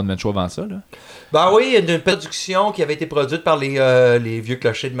déjà fait un one-man show avant ça, là? Ben oui, il y a une production qui avait été produite par les vieux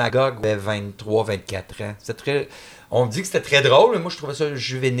clochers de Magog, il avait 23-24 ans. C'était très... On me dit que c'était très drôle, mais moi je trouvais ça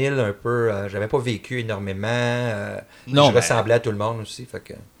juvénile un peu. J'avais pas vécu énormément. Je ressemblais à tout le monde aussi. Fait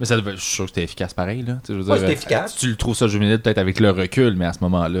que... Mais je suis sûr que c'était efficace pareil, là. Je veux Ouais, dire, c'était efficace. Tu le trouves ça juvénile peut-être avec le recul, mais à ce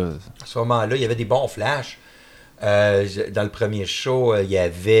moment-là... À ce moment-là, il y avait des bons flashs. Dans le premier show, il y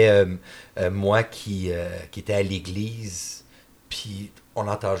avait moi qui était à l'église, puis on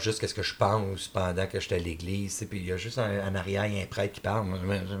entend juste ce que je pense pendant que j'étais à l'église. Puis il y a juste en arrière, il y a un prêtre qui parle.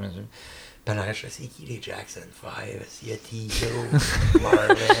 Puis en arrière, je fais, c'est qui les Jackson 5? Il y a Tito,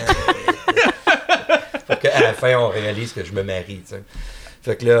 Marvin. Fait qu'à la fin, on réalise que je me marie, tu sais.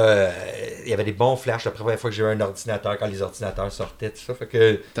 Fait que là, il y avait des bons flashs la première fois que j'ai eu un ordinateur, quand les ordinateurs sortaient, tout ça. Fait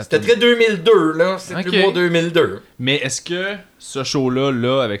que c'était très 2002, là. C'est plus beau 2002. Mais est-ce que ce show-là,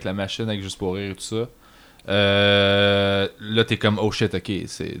 là, avec la machine, avec Juste pour rire et tout ça, là, t'es comme, oh shit, ok,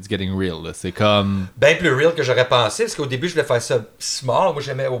 it's getting real, là. C'est comme... Ben plus real que j'aurais pensé, parce qu'au début, je voulais faire ça small. Moi,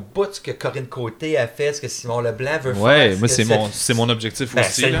 j'aimais au bout ce que Corinne Côté a fait, ce que Simon Leblanc veut faire. Ouais, moi, c'est mon objectif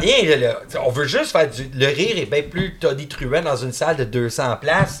aussi. C'est le mien, là. On veut juste faire le rire est bien plus tonitruant dans une salle de 200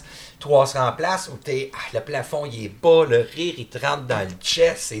 places, 300 places, où le plafond, il est bas, le rire, il te rentre dans le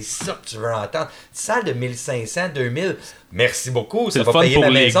chest, c'est ça que tu veux entendre. Une salle de 1500, 2000, merci beaucoup, c'est ça le va fun payer pour ma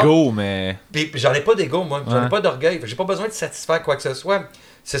maison. l'ego, mais... Puis j'en ai pas d'ego, moi. J'en ai pas d'orgueil. J'ai pas besoin de satisfaire quoi que ce soit.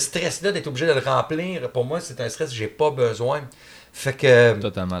 Ce stress-là d'être obligé de le remplir, pour moi, c'est un stress que j'ai pas besoin. Fait que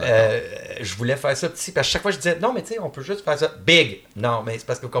Totalement d'accord. je voulais faire ça petit. Parce que chaque fois, je disais, non, mais tu sais, on peut juste faire ça big. Non, mais c'est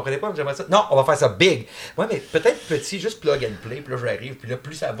parce que vous comprenez pas, mais j'aimerais ça. Non, on va faire ça big. Ouais, mais peut-être petit, juste plug and play. Puis là, j'arrive. Puis là,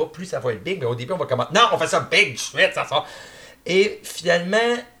 plus ça va être big. Mais au début, on va commencer. Non, on fait ça big tout de suite, ça sort. Et finalement,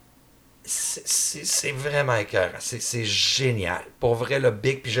 c'est vraiment écœurant. C'est génial. Pour vrai, le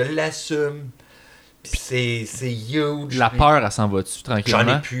big. Puis je l'assume. Puis c'est huge. La peur, elle s'en va-tu tranquillement?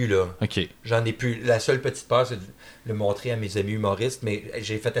 J'en ai plus, là. OK. J'en ai plus. La seule petite peur, c'est de le montrer à mes amis humoristes, mais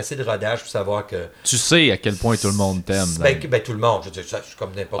j'ai fait assez de rodage pour savoir que... Tu sais à quel point tout le monde t'aime. Ben, tout le monde. Je veux dire, ça, c'est comme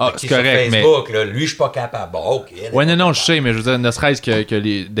n'importe qui c'est correct, sur Facebook. Là. Lui, je suis pas capable. Bon, OK. Ouais, non, je sais, mais je veux dire, ne serait-ce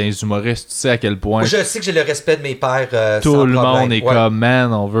que dans les humoristes, tu sais à quel point... Je sais que j'ai le respect de mes pairs tout sans le problème. monde est comme,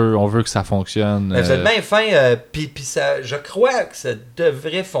 man, on veut que ça fonctionne. Vous êtes bien fin, puis ça, je crois que ça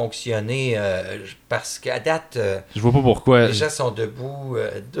devrait fonctionner parce qu'à date, je vois pas pourquoi. les gens sont debout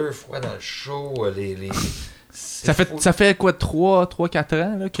 2 fois dans le show. Ça fait quoi, 3-4 ans?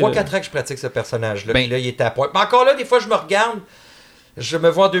 3-4 ans que je pratique ce personnage-là. Ben, Puis là, il est à point. Mais encore là, des fois, je me regarde. Je me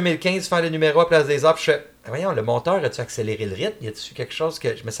vois en 2015 faire le numéro à Place des Arts. Puis je fais, voyons, le monteur, a-tu accéléré le rythme? Y a-tu quelque chose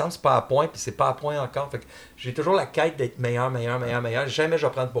que. Je me sens que c'est pas à point, puis c'est pas à point encore. Fait que j'ai toujours la quête d'être meilleur. Jamais je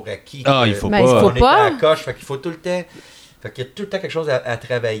vais prendre pour acquis. Il faut Ben, pas. il faut On est pas. à la coche. Fait qu'il faut tout le temps. Fait qu'il y a tout le temps quelque chose à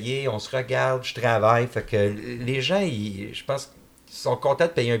travailler. On se regarde, je travaille. Fait que les gens, je pense qu'ils sont contents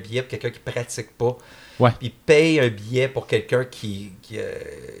de payer un billet pour quelqu'un qui pratique pas. Ouais. Puis ils payent un billet pour quelqu'un qui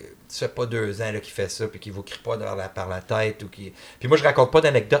ça fait pas 2 ans là, qui fait ça, puis qui vous crie pas par la tête. Puis moi, je raconte pas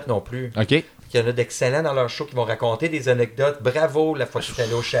d'anecdotes non plus. OK. Il y en a d'excellents dans leur show qui vont raconter des anecdotes. Bravo, la fois que tu es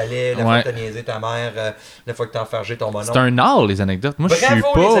allé au chalet, la fois que tu as niaisé ta mère, la fois que tu as enfargé ton monon. C'est un art, les anecdotes. Moi, je suis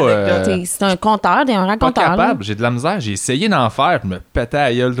Bravo, pas... C'est un conteur, un pas raconteur. là. capable. J'ai de la misère. J'ai essayé d'en faire, je me pétais à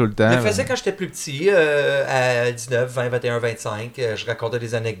la gueule tout le temps. Je le faisais quand j'étais plus petit, à 19, 20, 21, 25. Je racontais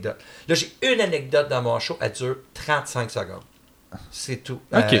des anecdotes. Là, j'ai une anecdote dans mon show, elle dure 35 secondes. C'est tout.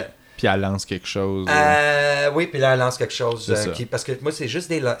 OK. Puis elle lance quelque chose. Oui, puis là, elle lance quelque chose. C'est ça. Parce que moi, c'est juste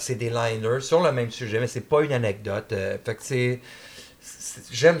des liners sur le même sujet, mais c'est pas une anecdote. Fait que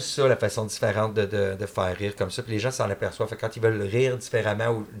j'aime ça, la façon différente de faire rire comme ça. Puis les gens s'en aperçoivent. Fait que quand ils veulent rire différemment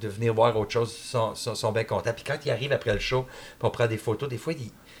ou de venir voir autre chose, ils sont bien contents. Puis quand ils arrivent après le show, puis on prend des photos, des fois,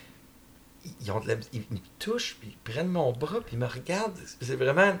 ils me touchent, puis ils prennent mon bras, puis ils me regardent. C'est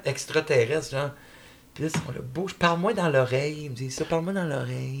vraiment extraterrestre, genre. Puis là, ils sont là, bouge, parle-moi dans l'oreille. Ils me disent ça, parle-moi dans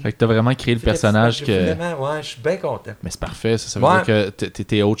l'oreille. Fait que t'as vraiment créé le personnage que... Vraiment, ouais, je suis bien content. Mais c'est parfait, ça veut dire que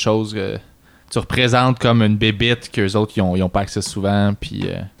t'es autre chose que... Tu représentes comme une bébite qu'eux autres, ils ont pas accès souvent, puis...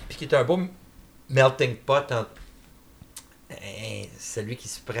 Puis qui est un beau melting pot entre celui qui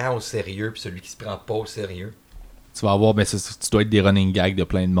se prend au sérieux puis celui qui se prend pas au sérieux. Tu vas avoir, tu dois être des running gags de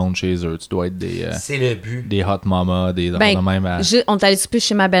plein de monde chez eux. Tu dois être des... c'est le but. Des hot mamas, des... même à... On est allé souper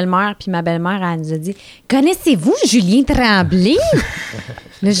chez ma belle-mère, puis ma belle-mère, elle nous a dit « Connaissez-vous Julien Tremblay? »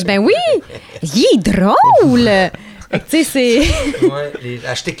 Là, je dis « Ben oui, il est drôle! » Tu sais, c'est... Ouais,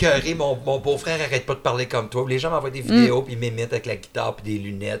 je t'ai écœuré, mon beau-frère arrête pas de parler comme toi. Les gens m'envoient des vidéos, puis ils m'imitent avec la guitare, puis des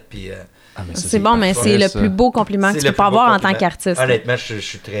lunettes, puis... c'est bon, mais c'est le plus beau compliment que tu peux pas avoir en tant qu'artiste. Honnêtement, je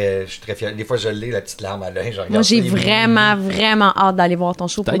suis très fier. Des fois, je l'ai, la petite larme à l'œil. Moi, j'ai vraiment, vraiment hâte d'aller voir ton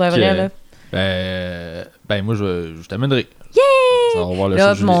show pour de vrai. Là. Moi, je t'amènerai. Yeah! On va voir le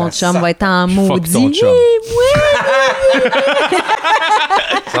là, show mon chum va être en maudit. Fuck ton chum.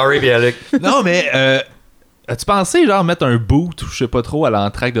 Sorry, Bialik. Non, mais... as-tu pensé, genre, mettre un boot ou je sais pas trop à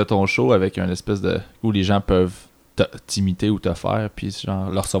l'entraque de ton show avec un espèce de... où les gens peuvent t'imiter ou te faire, puis genre,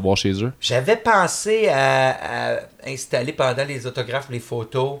 le recevoir chez eux? J'avais pensé à installer pendant les autographes, les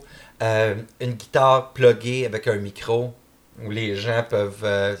photos, une guitare pluggée avec un micro où les gens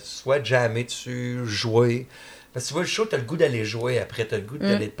peuvent soit jammer dessus, jouer. Parce que tu vois, le show, t'as le goût d'aller jouer après, t'as le goût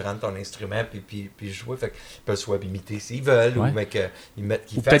d'aller te prendre ton instrument puis jouer. Fait qu'ils peuvent soit imiter s'ils veulent ou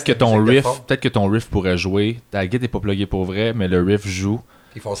peut-être que ton riff pourrait jouer. Ta guitare n'est pas pluguée pour vrai, mais le riff joue.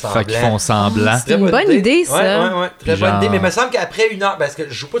 Ils font semblant. Fait qu'ils font semblant. C'est une bonne idée, ça. Ouais, très bonne idée. Mais il me semble qu'après 1 heure, parce que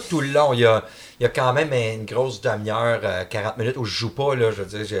je joue pas tout le long, il y a quand même une grosse demi-heure, 40 minutes où je joue pas, là. Je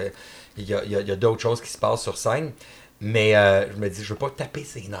veux dire, il y a d'autres choses qui se passent sur scène. Mais je me dis, je veux pas taper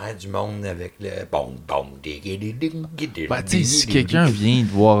ses nerfs du monde avec le bon, si quelqu'un vient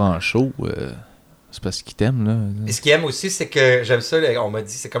te voir en show, c'est parce qu'il t'aime, là. Et ce qu'il aime aussi, c'est que j'aime ça, on m'a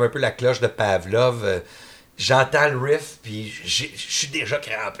dit, c'est comme un peu la cloche de Pavlov. J'entends le riff, puis je suis déjà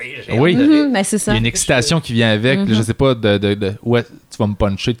crampé. Oui, mais c'est ça. Il y a une excitation qui vient avec. Là, je sais pas ouais, tu vas me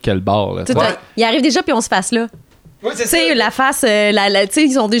puncher de quel bord. Là. Il arrive déjà, puis on se fasse là. Oui, c'est ça. Tu sais, la face, tu sais,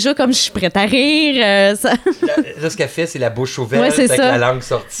 ils sont déjà comme je suis prête à rire. Là, ce qu'elle fait, c'est la bouche ouverte avec la langue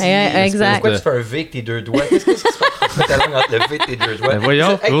sortie. Exact. Pourquoi tu fais un V avec tes deux doigts? Qu'est-ce que tu fais? Tu mets ta langue entre le V et tes deux doigts. Ben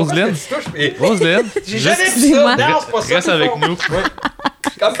voyons, Roselyne. Roselyne. J'ai jamais vu ça. Non, c'est pas ça. Reste avec nous.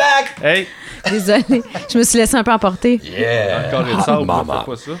 Come back! Hey! Désolée, je me suis laissée un peu emporter. Yeah! Encore une fois, maman.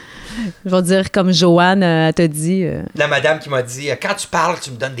 Pas ça. Je vais dire comme Joanne t'a dit. La madame qui m'a dit, quand tu parles,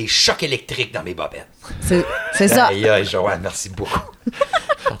 tu me donnes des chocs électriques dans mes bobettes. C'est ça. Aïe, Joanne, merci beaucoup. Je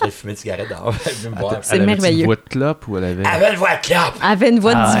suis en train de fumer une cigarette dehors. C'est merveilleux. Elle avait une voix de clope ou elle avait... Elle avait une voix de clope. Elle avait une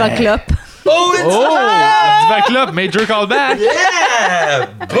voix de diva clope. Oh, diva clope, major callback. Yeah!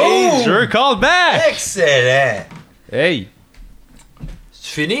 Boom! Major callback. Excellent. Hey.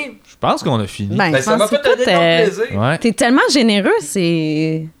 C'est fini? Je pense qu'on a fini. Ça m'a pas donné de plaisir. Ouais. T'es tellement généreux,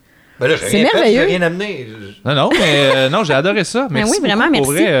 c'est... Ben là, c'est merveilleux. J'ai rien amené. Non, mais non, j'ai adoré ça. Merci. Oui, vraiment,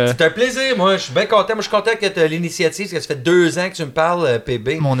 beaucoup, merci. Vrai, c'est un plaisir, moi. Je suis bien content. Moi, je suis content que tu aies l'initiative, parce que ça fait 2 ans que tu me parles,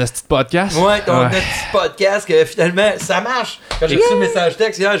 PB. Mon petit podcast. Ouais, ton petit podcast, que finalement, ça marche. Quand j'ai reçu le message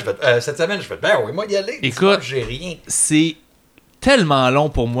texte hier, cette semaine, je fais, ben oui, moi, y aller. Écoute, j'ai rien. C'est tellement long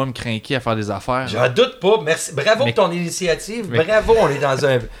pour moi me craquer à faire des affaires. J'en doute pas. Merci. Bravo pour ton initiative. Bravo, on est dans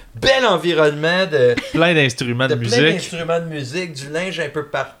un bel environnement de... plein d'instruments de musique. Plein d'instruments de musique, du linge un peu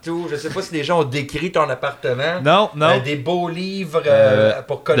partout. Je sais pas si les gens ont décrit ton appartement. Non. Des beaux livres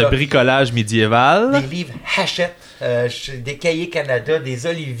pour colorier. De bricolage médiéval. Des livres Hachette. Des cahiers Canada, des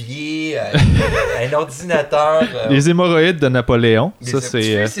oliviers, un ordinateur. Les hémorroïdes de Napoléon. C'est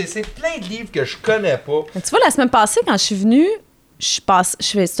plein de livres que je connais pas. Tu vois, la semaine passée, quand je suis venue, c'est un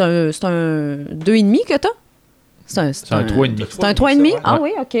 2,5 que t'as? C'est un 3,5. C'est un 3,5? Ah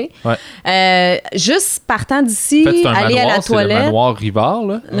oui, OK. Ouais. Juste partant d'ici, en fait, aller à la toilette. C'est le manoir Rivard,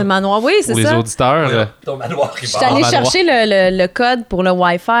 là. Le manoir, oui, c'est ça. Pour les auditeurs. Ton manoir Rivard. Je suis allée chercher le code pour le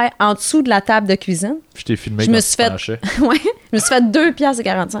Wi-Fi en dessous de la table de cuisine. Je t'ai filmé je me suis fait 2,45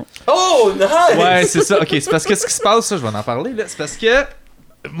 $. Oh, nice! Ouais, c'est ça. OK, c'est parce que ce qui se passe, ça, je vais en parler, là. C'est parce que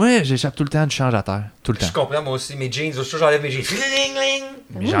moi, j'échappe tout le temps du change à terre. Tout le temps. Je comprends, moi aussi. Mes jeans, j'enlève mes jeans.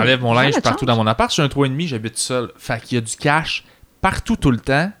 Mais j'enlève mon linge partout dans mon appart. Je suis un 3,5, j'habite seul. Fait qu'il y a du cash partout, tout le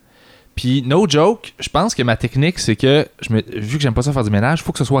temps. Puis, no joke, je pense que ma technique, c'est que, vu que j'aime pas ça faire du ménage, il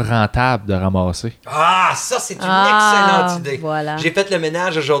faut que ce soit rentable de ramasser. Ah, ça, c'est une excellente idée. Voilà. J'ai fait le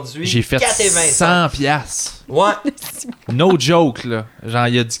ménage aujourd'hui. J'ai fait 4,25. 100$. Ouais. No joke, là. Genre,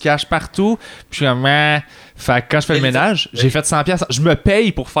 il y a du cash partout. Puis je suis comme, fait que quand je fais le ménage, j'ai fait 100$. Je me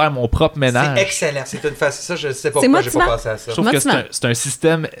paye pour faire mon propre ménage. C'est excellent. C'est une face. Ça, je sais pas C'est pourquoi j'ai pas motivant. pensé à ça. Je trouve que c'est un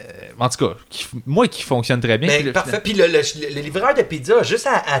système, en tout cas, qui fonctionne très bien. Mais Puis le- parfait. Puis le livreur de pizza a juste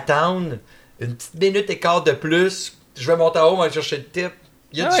à attendre une petite minute et quart de plus. Je vais monter en haut, on va aller chercher le tip.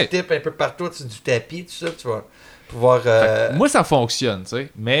 Il y a du tip un peu partout, du tapis, tout ça. Tu vas pouvoir. Moi, ça fonctionne, tu sais.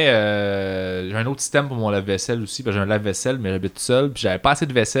 Mais j'ai un autre système pour mon lave-vaisselle aussi. J'ai un lave-vaisselle, mais j'habite tout seul. Puis j'avais pas assez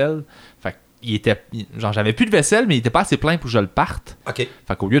de vaisselle. Fait genre, j'avais plus de vaisselle, mais il était pas assez plein pour que je le parte. OK.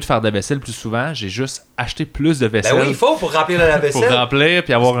 Fait qu'au lieu de faire de la vaisselle plus souvent, j'ai juste acheté plus de vaisselle. Ben oui, il faut pour remplir la vaisselle. pour remplir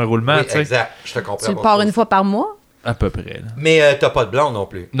puis avoir un roulement, Oui, tu sais. exact. Je te comprends. Tu le pars une fois par mois? À peu près, là. Mais t'as pas de blonde non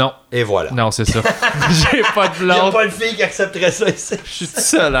plus. Non. Et voilà. Non, c'est ça. J'ai pas de Il n'y a blonde. pas une fille qui accepterait ça ici. Je suis tout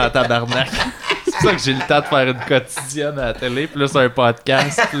seul en tabarnak. C'est pour ça que j'ai le temps de faire une quotidienne à la télé, plus un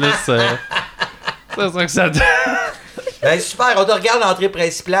podcast, plus... c'est ça que ça donne. Ben super, on te regarde l'entrée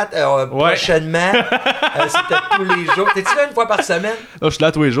principale prochainement. C'est peut-être tous les jours. T'es-tu là une fois par semaine? Là, je suis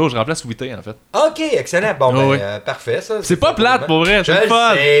là tous les jours, je remplace Witté, en fait. OK, excellent. Bon, Oh, ben, oui. parfait, ça. C'est pas plate, pour vrai, c'est Je le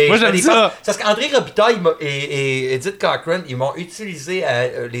fun. sais, Moi, je j'aime fais des ça. fois- C'est parce qu'André Robitaille et Edith Cochran, ils m'ont utilisé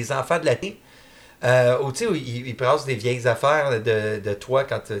les enfants de la télé. Tu sais, où ils brassent des vieilles affaires de toi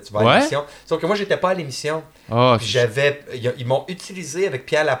quand tu vas à Ouais. l'émission. Sauf que moi, j'étais pas à l'émission. Oh, Puis ils m'ont utilisé avec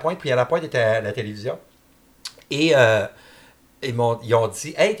Pierre Lapointe. Pierre Lapointe était à la télévision. Et ils ont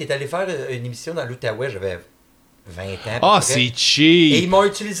dit, hey, t'es allé faire une émission dans l'Outaouais. J'avais 20 ans. à peu oh près. c'est Et cheap. ils m'ont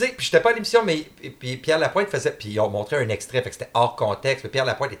utilisé, puis j'étais pas à l'émission, mais puis Pierre Lapointe faisait, puis ils ont montré un extrait, fait que c'était hors contexte. Mais Pierre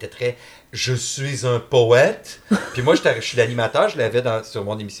Lapointe était très, je suis un poète. Puis moi, je suis l'animateur, je l'avais sur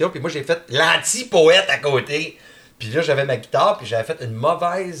mon émission, puis moi j'ai fait l'anti-poète à côté. Puis là, j'avais ma guitare, puis j'avais fait une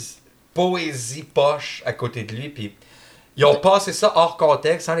mauvaise poésie poche à côté de lui, puis ils ont passé ça hors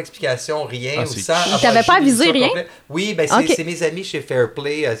contexte, sans l'explication, rien. Ah, ou c'est sans cheap. Ils avoir t'avaient pas gilé avisé ça rien? complet. Oui, ben Ok. c'est mes amis chez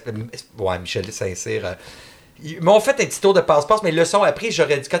Fairplay, ouais, Michel Saint-Cyr. Ils m'ont fait un petit tour de passe-passe, mais le son après,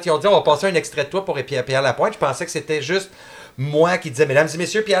 j'aurais dit, quand ils ont dit on va passer un extrait de toi pour Pierre Lapointe, je pensais que c'était juste moi qui disais mesdames et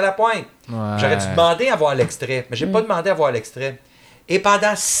messieurs, Pierre Lapointe. Ouais. J'aurais dû demander à voir l'extrait, mais j'ai pas demandé à voir l'extrait. Et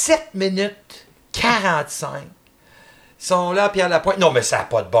pendant 7 minutes 45, ils sont là, Pierre Lapointe. Non, mais ça n'a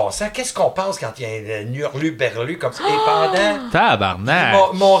pas de bon sens. Qu'est-ce qu'on pense quand il y a un hurlu-berlu comme ça? Et pendant. Tabarnak.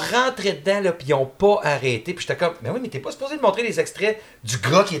 Ils m'ont rentré dedans, là, puis ils n'ont pas arrêté. Puis j'étais comme, mais oui, mais t'es pas supposé de montrer les extraits du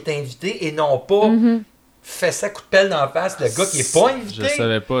gars qui est invité et non pas fait ça coup de pelle dans la face, le gars qui est pas invité. Je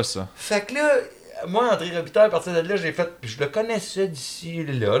savais pas ça. Fait que là, moi, André Robitaille, à partir de là, j'ai fait, puis je le connaissais d'ici et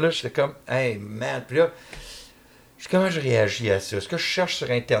là, j'étais comme, hey man, puis là, comment je réagis à ça? Est-ce que je cherche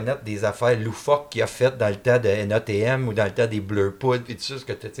sur Internet des affaires loufoques qu'il a faites dans le temps de NATM ou dans le temps des Bleu Poudre, puis tout ça, parce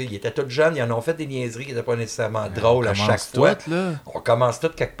que, tu sais, ils étaient tous jeunes, ils en ont fait des niaiseries qui n'étaient pas nécessairement drôles à chaque fois. Tout, là. On commence tout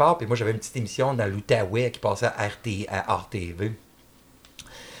quelque part, puis moi, j'avais une petite émission dans l'Outaouais qui passait à RTV.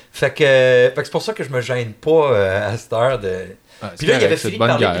 Fait que c'est pour ça que je me gêne pas à cette heure de... Puis là, il avait fini de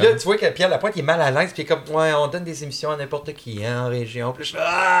parler. Puis là, tu vois que Pierre Lapointe, il est mal à l'aise. Puis il est comme, ouais, on donne des émissions à n'importe qui, hein, en région. Puis là, je fais,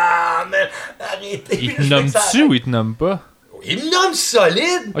 ah, mais arrêtez. Il Puis te là, je fais nomme-tu ça. ou il te nomme pas? Il me nomme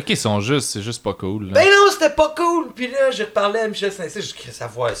solide. Ok, c'est juste pas cool. Là. Ben non, c'était pas cool. Puis là, j'ai reparlé à Michel Saint-Cyr, j'ai écrit sa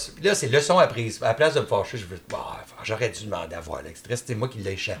voix. Puis là, c'est leçon apprise. À la place de me fâcher, je veux, j'aurais dû demander à voir l'extrait. C'était moi qui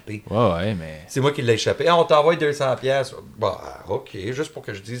l'ai échappé. Ouais, mais... C'est moi qui l'ai échappé. Ah, on t'envoie 200$. Bah, ok, juste pour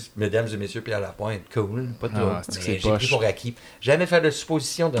que je dise, mesdames et messieurs, Pierre Lapointe, cool, pas de trouble. c'est que Mais c'est j'ai pris poche. pour acquis. Jamais faire de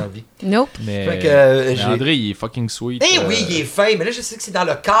supposition dans la vie. Nope. Mais, Fait que, mais j'ai- André, il est fucking sweet. Eh oui, il est fin, mais là, je sais que c'est dans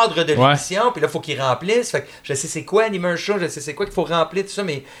le cadre de Ouais. l'émission, puis là, il faut qu'il remplisse. Fait que je sais c'est quoi animer un show, je sais c'est quoi qu'il faut remplir, tout ça,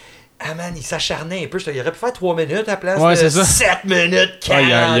 mais. Ah man, il s'acharnait un peu. Il aurait pu faire 3 minutes à la place Ouais, de c'est ça. 7 minutes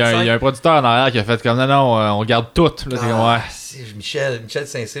 45. Ouais, il y a un producteur en arrière qui a fait comme non, on garde tout. Là, t'es comme, ouais. C'est Michel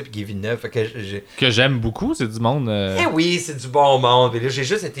Saint-Cyr et Guy Villeneuve. Fait que Que j'aime beaucoup, c'est du monde. Eh oui, c'est du bon monde. Puis là, j'ai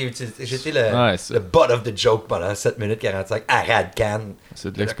juste été j'étais Ouais, c'est- le butt of the joke pendant 7 minutes 45 à Radcan.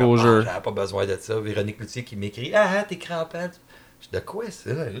 C'est de l'exposure. J'avais pas besoin de ça. Véronique Loutier qui m'écrit, ah, t'es crampant. Je dis, de quoi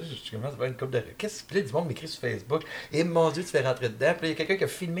ça? Là, je commence à voir une couple de. Qu'est-ce que du monde m'écrit sur Facebook? Et mon Dieu, tu fais rentrer dedans. Puis là, il y a quelqu'un qui a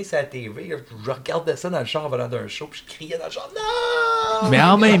filmé sa TV. Là, je regardais ça dans le char en volant d'un show. Puis je criais dans le char, non! Mais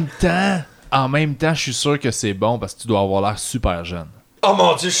en même temps, je suis sûr que c'est bon parce que tu dois avoir l'air super jeune. Oh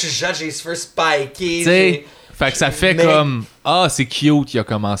mon Dieu, je suis jeune, j'ai les cheveux spikés. Tu sais, fait que ça fait Mais- comme c'est cute, il a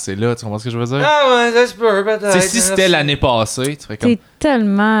commencé là. Tu comprends ce que je veux dire? Ah ouais, ça se peut, peut-être. Tu sais, si c'était l'année passée, tu ferais comme. T'es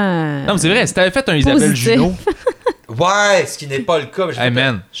tellement. Non, mais c'est vrai, si t'avais fait un Isabelle Positif. Junot, Ouais, ce qui n'est pas le cas. Mais j'ai Hey fait-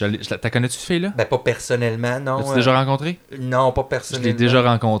 man, t'as connais-tu cette fille-là? Ben, pas personnellement, non. L'as-tu déjà rencontré? Non, pas Je personnellement. l'ai déjà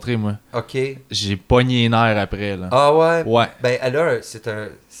rencontré, moi. OK. J'ai pogné les nerfs après, là. Ah ouais? Ouais. Ben,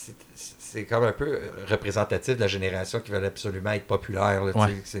 c'est comme un peu représentatif de la génération qui veut absolument être populaire. Là, tu Ouais.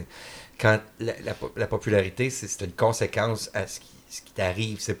 sais, quand la popularité, c'est une conséquence à ce qui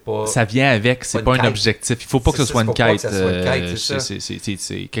t'arrive. C'est pas... Ça vient avec, c'est Pas pas une un quête. objectif. Il faut pas que C'est ce ça, soit faut une pas que quête. ça soit une quête, c'est ça.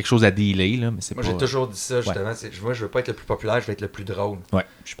 C'est quelque chose à dealer, là, mais c'est Moi, pas... j'ai toujours dit ça, justement. Moi, je veux pas être le plus populaire, je veux être le plus drôle. Ouais,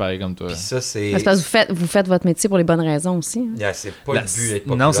 je suis pareil comme toi. Puis ça, c'est... C'est parce que vous faites votre métier pour les bonnes raisons aussi. hein. Yeah, c'est pas La- le but d'être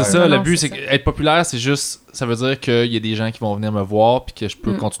populaire. Non, c'est ça. Non, Le non, but, c'est c'est ça. être populaire, c'est juste... Ça veut dire qu'il y a des gens qui vont venir me voir puis que je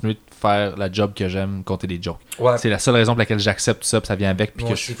peux continuer de faire la job que j'aime, compter des jokes. Ouais. C'est la seule raison pour laquelle j'accepte ça, puis ça vient avec, puis Moi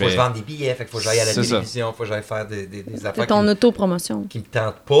que aussi, je faut que fais... je vende des billets, fait qu'il faut que j'aille à la C'est ça. télévision, faut que j'aille faire des affaires C'est ton autopromotion. qui me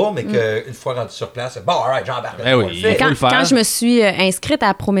tentent pas, mais qu'une fois rendu sur place, bon, alright, j'embarque. Eh oui, on le il fait. faut le faire. Quand je me suis inscrite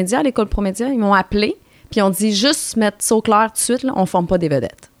à Promédia, à l'école Promédia, ils m'ont appelé, puis ils ont dit juste mettre ça au clair tout de suite, là, on forme pas des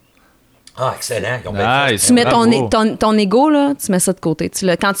vedettes. Ah, excellent. Ils ont bien fait. Nice. Tu mets Bravo. ton ego, là, tu mets ça de côté.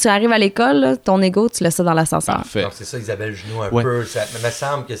 Quand tu arrives à l'école, là, ton ego, tu laisses ça dans l'ascenseur. Parfait. Donc, c'est ça, Isabelle Junot, un Ouais. peu. Ça me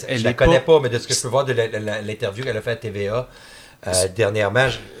semble que Elle je la est connais pas- pas, mais de ce que je peux voir de l'interview qu'elle a fait à TVA dernièrement,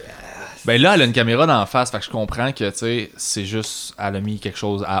 Ben là, elle a une caméra d'en face, fait que je comprends que, tu sais, c'est juste, elle a mis quelque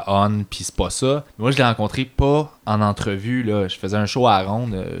chose à on, puis c'est pas ça. Mais moi, je l'ai rencontré pas en entrevue, là. Je faisais un show à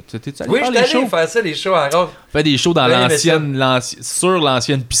Ronde. T'es-tu allé oui, faire je les suis allé shows? faire ça, les shows à Ronde. On fait des shows dans Ouais, mais sur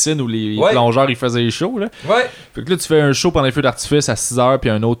l'ancienne piscine où les Ouais. plongeurs, ils faisaient les shows, là. Ouais. Fait que là, tu fais un show pendant les feux d'artifice à 6h,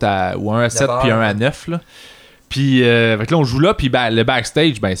 puis un autre ou un à 7, 9 puis un heures. à 9, là. Puis, fait que là, on joue là, puis le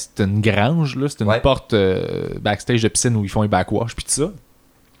backstage, ben, c'est une grange, là. C'est une Ouais. porte backstage de piscine où ils font les backwash, puis tout ça.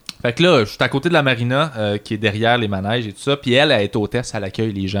 Fait que là, je suis à côté de la marina qui est derrière les manèges et tout ça. Puis elle est hôtesse, elle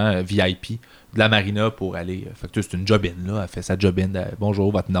accueille les gens VIP de la marina pour aller. Fait que tu sais, c'est une job-in, là. Elle fait sa job-in.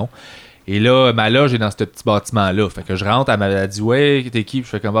 Bonjour, votre nom. Et là, ma loge est dans ce petit bâtiment-là. Fait que je rentre, elle m'a dit, ouais, t'es qui? Puis je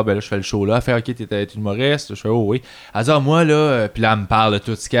fais comme, ben là, je fais le show là. Elle fait, ok, t'es humoriste. Je fais, oh oui. Elle dit, moi, là, puis là, elle me parle de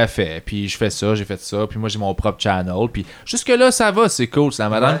tout ce qu'elle fait. Puis je fais ça, j'ai fait ça. Puis moi, j'ai mon propre channel. Puis jusque-là, ça va, c'est cool. C'est la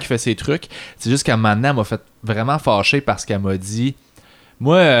madame Ouais. qui fait ses trucs. C'est juste qu'à un moment donné, elle m'a fait vraiment fâcher parce qu'elle m'a dit,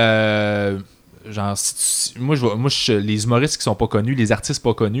 moi, genre, les humoristes qui sont pas connus, les artistes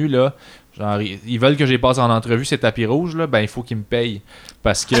pas connus, là, genre, ils veulent que j'ai passe en entrevue ces tapis rouges, là, ben, il faut qu'ils me payent.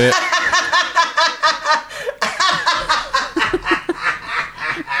 Parce que.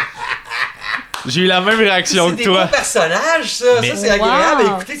 J'ai eu la même réaction C'est que des toi. beaux personnages, ça. Mais- Ça, c'est agréable.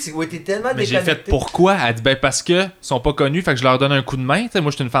 Wow. Écoutez, t'es tellement Mais j'ai fait déconnecté. pourquoi? Elle dit, ben, parce que sont pas connus, fait que je leur donne un coup de main. Tu sais, moi,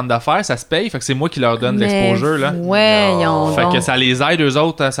 je suis une femme d'affaires, ça se paye, fait que c'est moi qui leur donne l'exposure, là. Ouais, ils ont Fait donc. que ça les aide, eux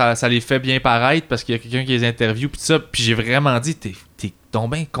autres, hein, ça les fait bien paraître parce qu'il y a quelqu'un qui les interviewe pis tout ça. Puis j'ai vraiment dit, t'es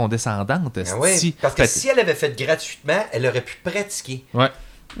donc bien condescendante. Ah oui, esti. parce que Fait- si elle avait fait gratuitement, elle aurait pu pratiquer. Ouais.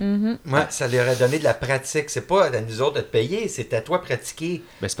 Mhm. Ouais, ça lui aurait donné de la pratique. C'est pas à nous autres de te payer, c'est à toi pratiquer.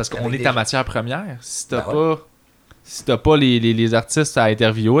 Ben, c'est parce qu'on Avec est des ta gens. matière première. Si t'as Ben pas les artistes à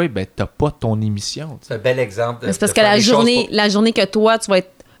interviewer, ben t'as pas ton émission. tu sais. C'est un bel exemple. Mais c'est parce que la journée que toi, tu vas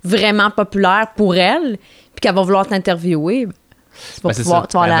être vraiment populaire pour elle, puis qu'elle va vouloir t'interviewer, tu vas Ben, c'est pouvoir. ça.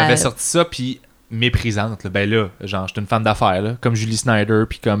 Tu vas Elle la- m'avait sorti ça, puis méprisante. Là. Ben là, genre, j'étais une femme d'affaires, là, comme Julie Snyder,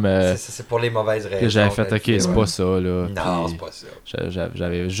 puis comme. C'est pour les mauvaises raisons. que j'avais fait, là, ok, puis, c'est ouais. pas ça, là. Non, Puis c'est pas ça.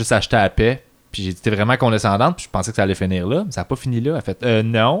 j'avais juste acheté à paix, puis j'ai dit, t'es vraiment condescendante, puis je pensais que ça allait finir là, mais ça n'a pas fini là. Elle a fait,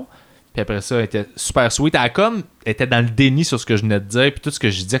 non. Puis après ça, elle était super sweet. Elle était dans le déni sur ce que je venais de dire, puis tout ce que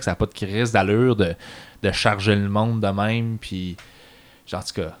je disais, que ça n'a pas de crise d'allure de charger le monde de même, puis. Genre, en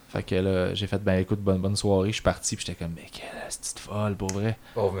tout cas, fait que là, j'ai fait, ben écoute, bonne soirée, je suis parti, puis j'étais comme, mais quelle petite folle, pour vrai.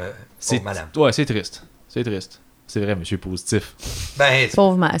 Pauvre madame. Ouais, c'est triste. C'est triste. C'est vrai, monsieur positif. Ben,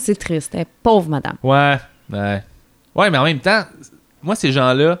 C'est triste, hein. Pauvre madame. Ouais, ouais. Ouais, mais en même temps, moi, ces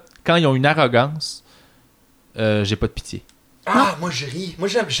gens-là, quand ils ont une arrogance, j'ai pas de pitié. moi je ris. Moi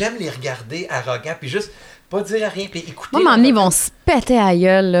j'aime les regarder arrogants, puis juste pas dire rien, puis écouter. Moi, à un moment donné, ils vont se péter à la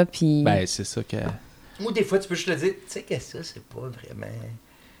gueule, là, puis. Ben, c'est ça que. Ou des fois, tu peux juste le dire, tu sais que ça, c'est pas vraiment.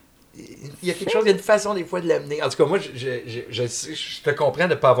 Il y a quelque chose, il y a une façon des fois de l'amener. En tout cas, moi, je te comprends de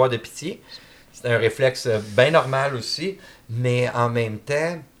ne pas avoir de pitié. C'est un réflexe bien normal aussi, mais en même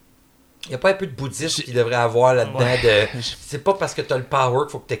temps, il n'y a pas un peu de bouddhisme qu'il devrait avoir là-dedans. Ouais. C'est pas parce que tu as le power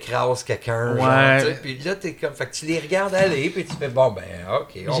qu'il faut que tu écrases quelqu'un. Ouais. Genre, tu sais. Puis là, t'es comme. Fait que tu les regardes aller, puis tu fais, bon, ben,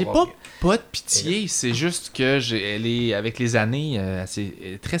 ok. on J'ai va pas de pitié, c'est juste que elle est, avec les années, elle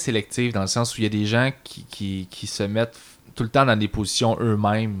est très sélective dans le sens où il y a des gens qui se mettent tout le temps dans des positions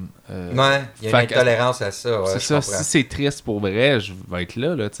eux-mêmes. Ouais, il y a une fait que- intolérance à ça. Ouais, c'est je ça, comprends. si c'est triste pour vrai, je vais être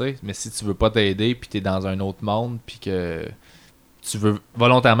là, tu sais. Mais si tu veux pas t'aider, puis t'es dans un autre monde, puis que tu veux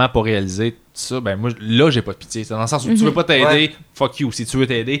volontairement pas réaliser ça, ben moi, là, j'ai pas de pitié. C'est dans le sens où tu veux pas t'aider, fuck you. Si tu veux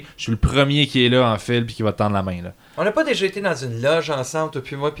t'aider, je suis le premier qui est là en fil puis qui va te tendre la main, là. On n'a pas déjà été dans une loge ensemble, toi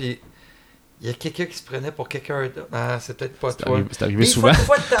puis moi, puis il y a quelqu'un qui se prenait pour quelqu'un d'autre. Ah, c'est peut-être pas toi. C'est arrivé souvent. Une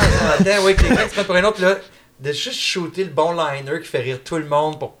fois de temps en temps, oui, quelqu'un qui se prend pour un autre, là, de juste shooter le bon liner qui fait rire tout le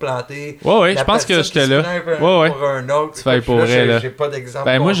monde pour planter. Ouais, la je pense que personne qui j'étais se là. prend pour un autre. Tu fais pour vrai, là. J'ai pas d'exemple.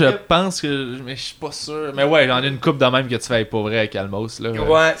 Ben, moi, je concret. pense que. Mais je suis pas sûr. Mais ouais, j'en ai une couple de même que tu fais pour vrai avec Almos, là.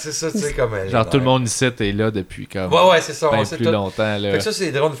 Ouais, c'est ça, tu sais, comme. Genre, tout le monde ici est là depuis comme. Ouais, c'est ça. Ben On sait plus tout. longtemps, là. Fait que ça,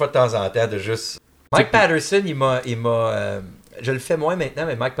 c'est drôle une fois de temps en temps de juste. Mike Patterson, il m'a je le fais moins maintenant,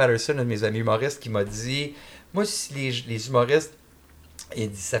 mais Mike Patterson, un de mes amis humoristes, qui m'a dit moi, si les humoristes,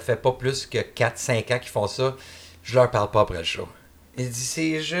 il dit ça fait pas plus que 4-5 ans qu'ils font ça, je leur parle pas après le show. Il dit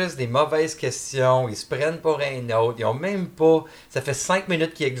c'est juste des mauvaises questions, ils se prennent pour un autre, ils ont même pas. Ça fait 5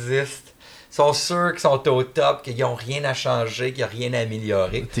 minutes qu'ils existent. Ils sont sûrs qu'ils sont au top, qu'ils n'ont rien à changer, qu'il n'y a rien à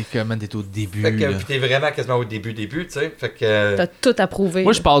améliorer. T'es au début. Fait que, là. puis t'es vraiment quasiment au début, tu sais. Fait que. T'as tout approuvé.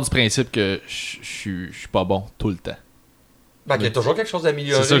 Moi, je pars du principe que je suis pas bon tout le temps. Ben, qu'il y a toujours quelque chose à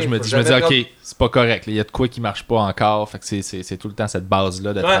améliorer. C'est ça que je me Faut dis. Je me jamais dis, ok, c'est pas correct. Il y a de quoi qui marche pas encore. Fait que c'est tout le temps cette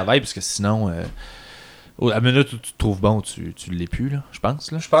base-là de travail. Parce que sinon, à la minute où tu te trouves bon, tu l'es plus, là, je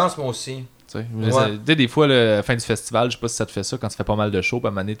pense. Là. Je pense, moi aussi. Tu sais, des fois, à la fin du festival, je sais pas si ça te fait ça, quand tu fais pas mal de shows, puis à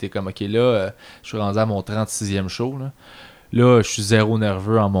un moment donné, t'es comme, ok, là, je suis rendu à mon 36e show, là, je suis zéro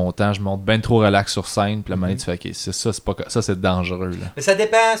nerveux en montant, je monte bien trop relax sur scène, puis à un moment donné, tu fais, ok, c'est ça, c'est dangereux, là. Mais ça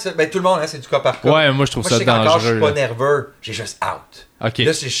dépend, ben, tout le monde, hein, c'est du cas par cas. Ouais, moi, je trouve ça je sais qu'encore, je dangereux. suis pas là. nerveux, j'ai juste out. Ok.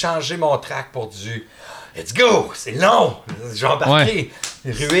 Là, j'ai changé mon track pour du let's go, c'est long, j'ai embarqué,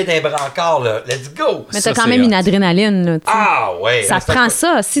 rué d'un brancard, là, let's go. Mais Ça, t'as quand c'est même une hot. adrénaline, là. Tu sais. Ah, ouais. Ça mais c'est prend pas-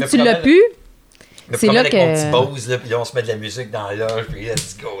 ça. Si me tu l'as promène- plus, me c'est promène là avec mon que- petit Bose, là, puis là, on se met de la musique dans la loge, puis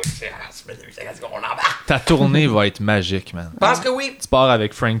let's go, on se met de la musique, let's go, on embarque. Ta tournée va être magique, man. Je pense que oui. Tu pars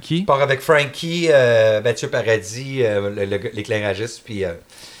avec Frankie. Je pars avec Frankie, Mathieu Paradis, l'éclairagiste, puis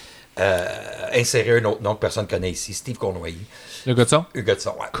insérer un autre nom que personne ne connaît ici, Steve Cournoyer. Le gars de son? Hugues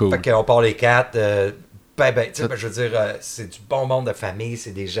Godson, ouais. Cool. Fait qu'on part les quatre. Tu sais, je veux dire, c'est du bon monde de famille,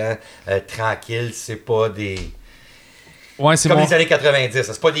 c'est des gens tranquilles, c'est pas des. Ouais, c'est Comme mon... les années 90,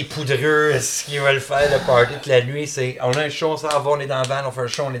 c'est pas des poudreux qui veulent faire le party toute la nuit. C'est on a un show, on s'en va, on est dans la van, on fait un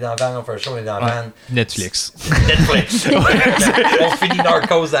show, on est dans la van, on fait un show, on est dans la van. Netflix. Netflix. On finit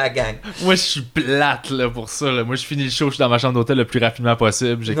Narcos à la gang. Moi, je suis plate là, pour ça. Là. Moi, je finis le show, je suis dans ma chambre d'hôtel le plus rapidement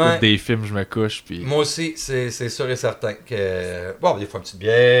possible. J'écoute Ouais. des films, je me couche. Puis... Moi aussi, c'est sûr et certain que. Bon, des fois, une petite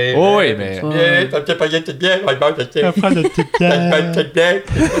bière. Oh, oui, mais- Une petite bière, t'as peut-être pas une petite bière, on va boire une petite bière. T'as une petite bière.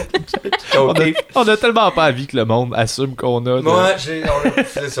 On a tellement pas envie que le monde assume qu'on a. Moi,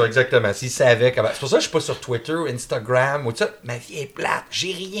 c'est ça, exactement. S'ils savaient comment. C'est pour ça que je suis pas sur Twitter, Instagram ou tout ça. Ma vie est plate.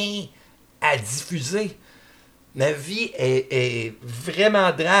 J'ai rien à diffuser. Ma vie est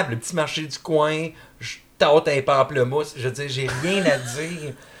vraiment drable. Le petit marché du coin, je tâte un pamplemousse. Je veux dire, j'ai rien à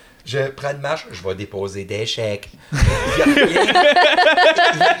dire. Je prends une marche, je vais déposer des chèques. Il y a rien.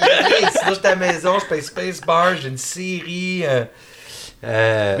 Il y a rien. Sinon, je suis à la maison, je paye Space Bar, j'ai une série.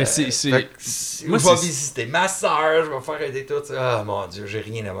 Mais c'est- fait que moi, je vais c'est- visiter ma soeur, je vais faire un détour. Ah mon Dieu, j'ai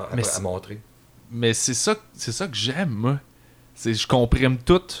rien à montrer. Mais c'est ça que j'aime, moi. Je comprime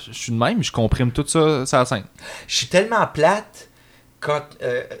tout. Je suis de même, je comprime tout ça sur la scène. Je suis tellement plate quand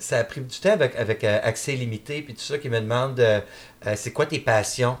ça a pris du temps avec accès limité puis tout ça qui me demande c'est quoi tes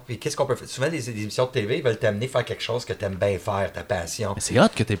passions puis qu'est-ce qu'on peut faire. Souvent les émissions de TV ils veulent t'amener faire quelque chose que t'aimes bien faire, ta passion. Mais c'est hot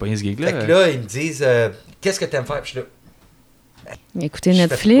que t'aies pas ce gig-là. Fait que là ils me disent qu'est-ce que t'aimes faire puis je suis là, écoutez je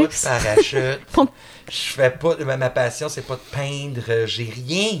Netflix. fais pas de parachute. Je fais pas ma passion c'est pas de peindre, j'ai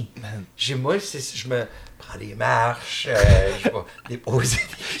rien. Moi je me prends les marches, je vais déposer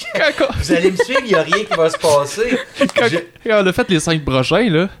des... Quand Vous allez me suivre, il n'y a rien qui va se passer. on a fait les 5 prochains,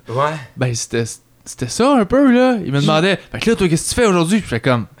 là, Ouais. ben c'était ça un peu, là. Il me demandait, fait que là, toi, qu'est-ce que tu fais aujourd'hui? Je fais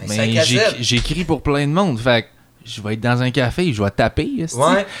comme, Ben, mais 5 à 7. j'écris pour plein de monde. Fait que je vais être dans un café, je vais taper. esti.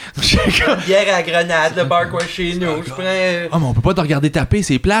 Ouais. J'étais comme, Une bière à Grenade, le bar quoi chez nous. Je prends. ah, mais on peut pas te regarder taper,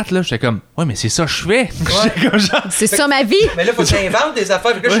 c'est plate, là. J'étais comme, ouais, mais c'est ça que je fais. J'étais comme, genre, C'est ça ma vie. Mais là, faut que j'invente des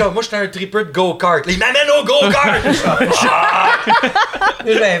affaires. Fait que là, moi, j'étais un tripper de go-kart. Là, il m'amène au go-kart.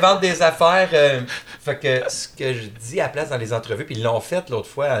 Là, j'invente des affaires. Fait que ce que je dis à la place dans les entrevues, puis ils l'ont fait l'autre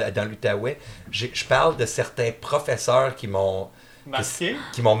fois dans l'Outaouais, je parle de certains professeurs qui m'ont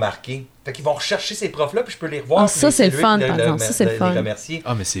marqué. Fait qu'ils vont rechercher ces profs-là, puis je peux les revoir. Ah, puis ça, les c'est le saluer, fun, puis par exemple. Ça, c'est le les fun. remercier.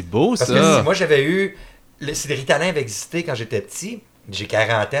 ah, mais c'est beau, Parce ça. que si moi j'avais eu. Si Ritalin avait existé quand j'étais petit, j'ai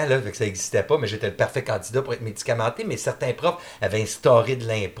 40 ans, là, fait que ça n'existait pas, mais j'étais le parfait candidat pour être médicamenté, mais certains profs avaient instauré de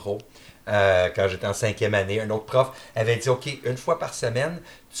l'impro. quand j'étais en 5e année. Un autre prof avait dit, OK, une fois par semaine,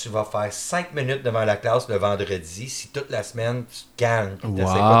 tu vas faire 5 minutes devant la classe le vendredi. Si toute la semaine, tu te calmes, tu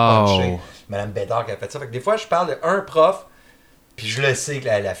n'essaies pas de puncher. Madame Bédard qui a fait ça. Fait que des fois, je parle d'un prof, puis je le sais que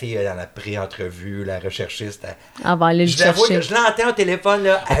la fille est dans la pré-entrevue, la recherchiste. On va aller le chercher. Je l'entends au téléphone.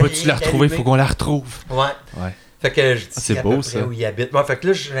 Là, On peut-tu la retrouver? Il faut qu'on la retrouve. Ouais. Fait que je dis c'est à beau, peu près ça. où il habite. Moi, fait que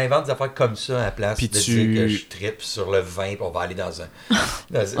là, j'invente des affaires comme ça à la place Puis de dire que je trippe sur le vin, puis on va aller dans un...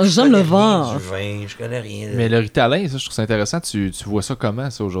 J'aime le vin. Du vin, je connais rien. Mais le Ritalin, ça, je trouve ça intéressant. Tu vois ça comment,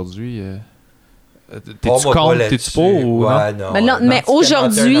 ça, aujourd'hui? T'es-tu Moi, contre? pas T'es-tu pas ou ouais, non? non? Mais, non, mais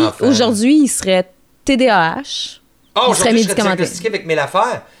aujourd'hui, il serait TDAH. Ah, il serait aujourd'hui, je serais médicamenté. diagnostiqué avec mes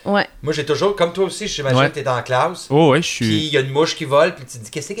affaires. Ouais. Moi, j'ai toujours, comme toi aussi, j'imagine que t'es dans la classe. Oh, ouais, je Puis suis. il y a une mouche qui vole, puis tu te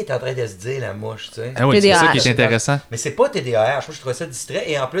dis, qu'est-ce qu'elle est en train de se dire, la mouche, tu sais? Ah oui, c'est ça qui est TDAH. intéressant. Mais c'est pas TDAH. Moi, je trouvais ça distrait.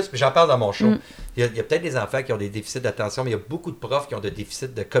 Et en plus, puis j'en parle dans mon show. Il y a peut-être des enfants qui ont des déficits d'attention, mais il y a beaucoup de profs qui ont des déficits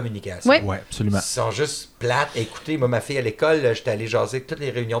de communication. Oui. Oui, absolument. Ils sont juste plates. Écoutez, moi, ma fille à l'école, j'étais allé jaser avec toutes les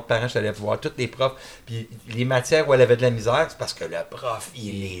réunions de parents, j'étais allé voir tous les profs. Puis les matières où elle avait de la misère, c'est parce que le prof,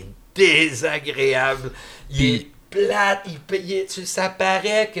 il est désagréable. Il est plate. Ça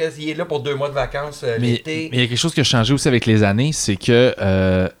paraît qu'il est là pour 2 mois de vacances l'été. Mais il y a quelque chose qui a changé aussi avec les années, c'est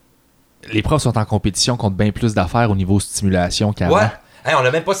que les profs sont en compétition contre bien plus d'affaires au niveau stimulation qu'avant. Ouais. Hey, on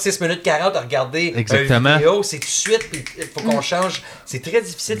n'a même pas 6 minutes 40 à regarder Exactement. une vidéo. C'est tout de suite, puis il faut qu'on change. C'est très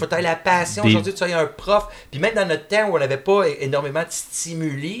difficile. Il faut avoir la passion. Aujourd'hui, tu sois un prof. Puis même dans notre temps où on n'avait pas énormément de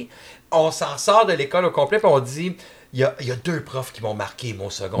stimuli, on s'en sort de l'école au complet, puis on dit... Il y a 2 profs qui m'ont marqué, mon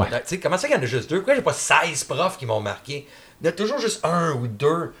secondaire. Ouais. Tu sais, comment ça qu'il y en a juste 2? Pourquoi j'ai pas 16 profs qui m'ont marqué? Il y en a toujours juste 1 ou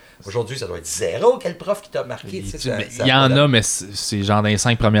 2. Aujourd'hui, ça doit être 0. Quel prof qui t'a marqué? Il y en a, mais c'est genre dans les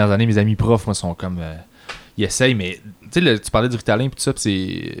 5 premières années, mes amis profs, moi, sont comme... ils essayent, mais... Tu sais, tu parlais du Ritalin et tout ça,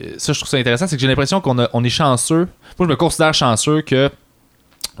 puis ça, je trouve ça intéressant, c'est que j'ai l'impression qu'on est chanceux. Moi, je me considère chanceux que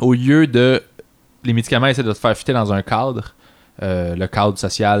au lieu de... Les médicaments essaient de te faire fitter dans un cadre, le cadre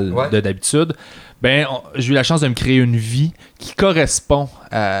social d'habitude, ben, j'ai eu la chance de me créer une vie qui correspond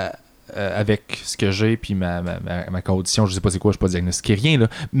avec ce que j'ai puis ma condition. Je sais pas c'est quoi, je suis pas diagnostiqué, rien, là.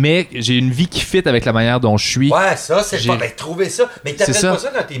 Mais j'ai une vie qui fit avec la manière dont je suis. Ouais, ça, c'est pas... Ben, trouver ça. Mais t'appelles pas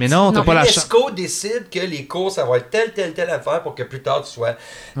ça quand t'es mais petit. non, t'as pas la chance. L'UNESCO décide que les cours, ça va être telle affaire pour que plus tard, tu sois...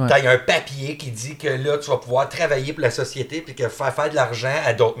 T'as un papier qui dit que là, tu vas pouvoir travailler pour la société puis que faire de l'argent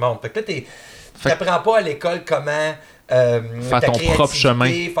à d'autres mondes. Fait que là, t'apprends pas à l'école comment... faire ton propre chemin.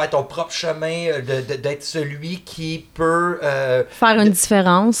 Faire ton propre chemin, d'être celui qui peut... faire une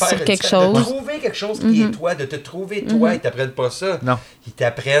différence sur quelque chose. De trouver quelque chose qui est toi, de te trouver toi. Ils t'apprennent pas ça. Non. Ils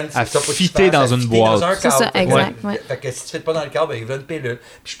t'apprennent à fitter dans une boîte. C'est ça, exact. Ouais. Fait que si tu ne fais pas dans le cadre, ben, ils veulent une pilule.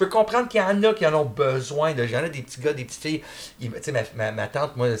 Puis je peux comprendre qu'il y en a qui en ont besoin. Il y en a des petits gars, des petites filles. Tu sais, ma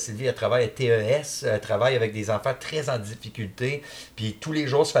tante, moi, Sylvie, elle travaille à TES. Elle travaille avec des enfants très en difficulté. Puis tous les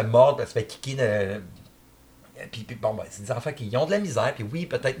jours, elle se fait mordre, elle se fait kicker... Puis bon, ben, c'est des enfants qui ont de la misère, puis oui,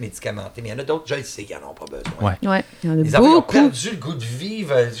 peut-être médicamentés, mais il y en a d'autres, je le sais, qui n'en ont pas besoin. Ouais. Il y en a les enfants qui ont beaucoup. perdu le goût de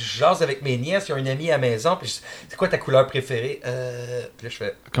vivre. Je jase avec mes nièces, ils ont une amie à la maison, puis c'est quoi ta couleur préférée? Puis là, je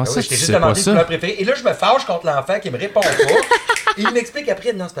fais. Comment ça, je tu t'ai juste sais demandé pas une ça? couleur préférée. Et là, je me fâche contre l'enfant qui me répond pas. Il m'explique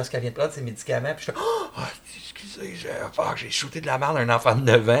après, non, c'est parce qu'elle vient de prendre ses médicaments, puis je fais, excusez, j'ai shooté de la merde à un enfant de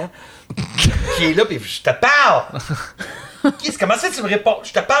 9 ans qui est là, puis je te parle! Comment ça tu me réponds?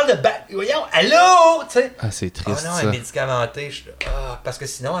 Je te parle de... Voyons, allô? Tu sais. Ah, c'est triste, non, ça. elle est médicamentée. Parce que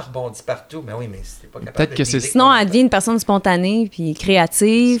sinon, elle rebondit partout. Mais oui, mais c'est pas capable Peut-être de que c'est... Sinon, elle devient une personne spontanée puis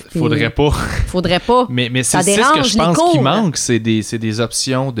créative. Puis... Faudrait pas. Faudrait pas. Mais ça c'est ce que je pense cours, qui manque, c'est des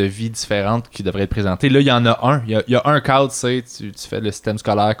options de vie différentes qui devraient être présentées. Là, il y en a un. Il y a un cadre, tu sais, tu fais le système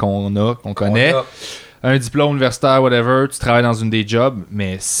scolaire qu'on connaît. Un diplôme universitaire, whatever, tu travailles dans une des jobs,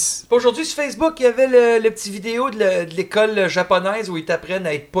 mais... Aujourd'hui, sur Facebook, il y avait le petit vidéo de l'école japonaise où ils t'apprennent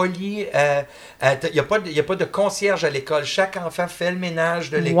à être poli. Il n'y a pas de concierge à l'école. Chaque enfant fait le ménage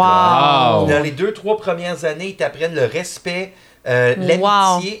de l'école. Wow. Dans les 2-3 premières années, ils t'apprennent le respect,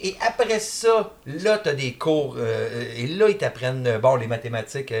 l'amitié. Et après ça, là, tu as des cours. Et là, ils t'apprennent les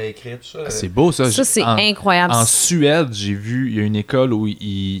mathématiques, écrire, tout ça. C'est beau, ça. Ça, c'est incroyable. En Suède, j'ai vu, il y a une école où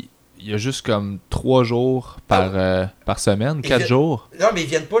il y a juste comme 3 jours par semaine, 4 jours. Non, mais ils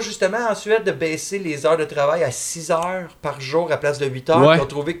viennent pas justement en Suède de baisser les heures de travail à 6 heures par jour à place de 8 heures. Ouais. Ils ont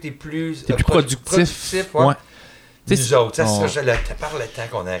trouvé que t'es plus productif. Ouais. Nous autres, ça, par le temps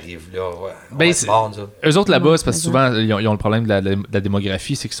qu'on arrive là, eux autres là-bas, c'est parce que souvent, ils ont le problème de la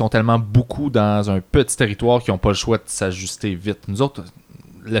démographie, c'est qu'ils sont tellement beaucoup dans un petit territoire qu'ils n'ont pas le choix de s'ajuster vite. Nous autres,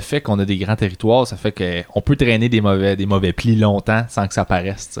 le fait qu'on a des grands territoires, ça fait qu'on peut traîner des mauvais plis longtemps sans que ça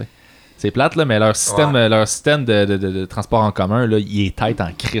paraisse, tu sais. C'est plate, là, mais leur système de transport en commun, là, il est tête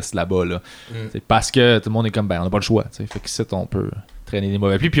en crise là-bas. Là. C'est parce que tout le monde est comme, on n'a pas le choix. T'sais. Fait qu'ici, on peut traîner des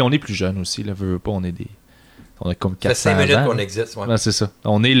mauvais plis. Puis on est plus jeunes aussi, là, veux pas, on a comme Ça fait 400 5 minutes ans. qu'on existe. Ouais. Ouais, c'est ça.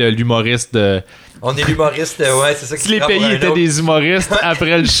 On est l'humoriste de... On est l'humoriste, ouais, c'est ça qui Si les se prend pour pays un étaient autre. des humoristes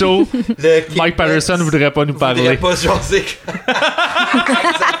après le show, Le Québec, Mike Patterson ne voudrait pas nous voudrait parler. pas jaser.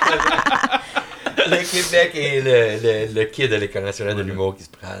 Exactement. Le Québec et le kid de l'École nationale de l'humour qui se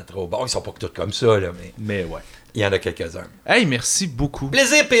prend trop. Bon, ils sont pas tous comme ça, là, mais Mais ouais. il y en a quelques-uns. Hey, merci beaucoup.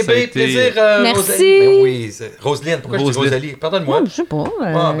 Plaisir, Ça a PB, été- plaisir, Merci. Rosalie. Ben oui, Roselyne. Pourquoi je dis Roselyne. Rosalie? Pardonne-moi. Moi, je sais pas.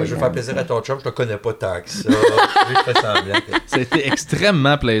 Ah, ben, je vais faire plaisir à ton chum, je te connais pas tant que ça. Je fais semblant que... Ça a été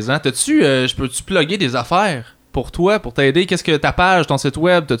extrêmement plaisant. Je peux-tu plugger des affaires pour toi, pour t'aider? Qu'est-ce que ta page, ton site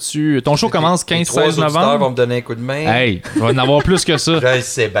web, ton show commence Les 15-16 trois auditeurs novembre? vont me donner un coup de main. Hey, il va en avoir plus que ça. Je le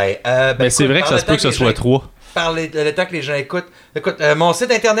sais bien. Mais c'est vrai que ça se peut que ce soit 3. Le temps que les gens écoutent. Écoute, mon site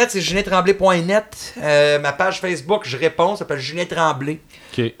internet, c'est julientremblay.net. Ma page Facebook, je réponds, ça s'appelle Julien Tremblay.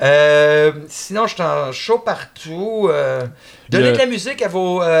 OK. Sinon, je suis en show partout. Donnez de la musique à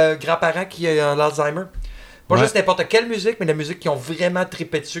vos grands-parents qui ont l'Alzheimer. Pas Ouais. juste n'importe quelle musique, mais la musique qu'ils ont vraiment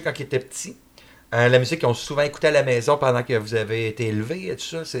trippé dessus quand ils étaient petits. La musique qu'ils ont souvent écoutée à la maison pendant que vous avez été élevés et tout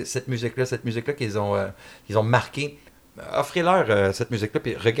ça. C'est cette musique-là qu'ils ont marqué. Offrez-leur cette musique-là,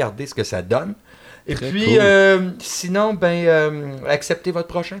 puis regardez ce que ça donne. Et Très puis, cool. sinon, acceptez votre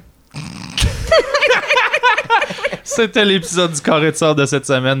prochain. C'était l'épisode du Carré de sable de cette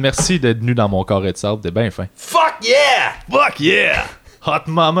semaine. Merci d'être venu dans mon Carré de sable. T'es bien fin. Fuck yeah! Fuck yeah! Hot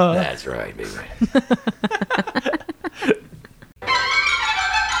mama! That's right, baby.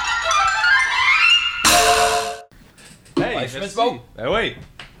 Hey, Ouais, je merci. fais du bon. Ben oui.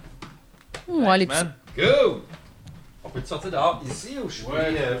 Ouais, les petits- Man. Go! On peut te sortir dehors ici ou je suis pris,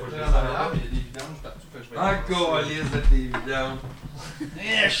 faut que je descende dehors? il y a des vidanges partout. Fait que je vais Encore liste de tes vidanges.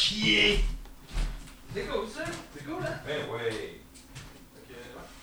 Eh, chier! C'est cool ça? C'est cool, hein? Ben ouais.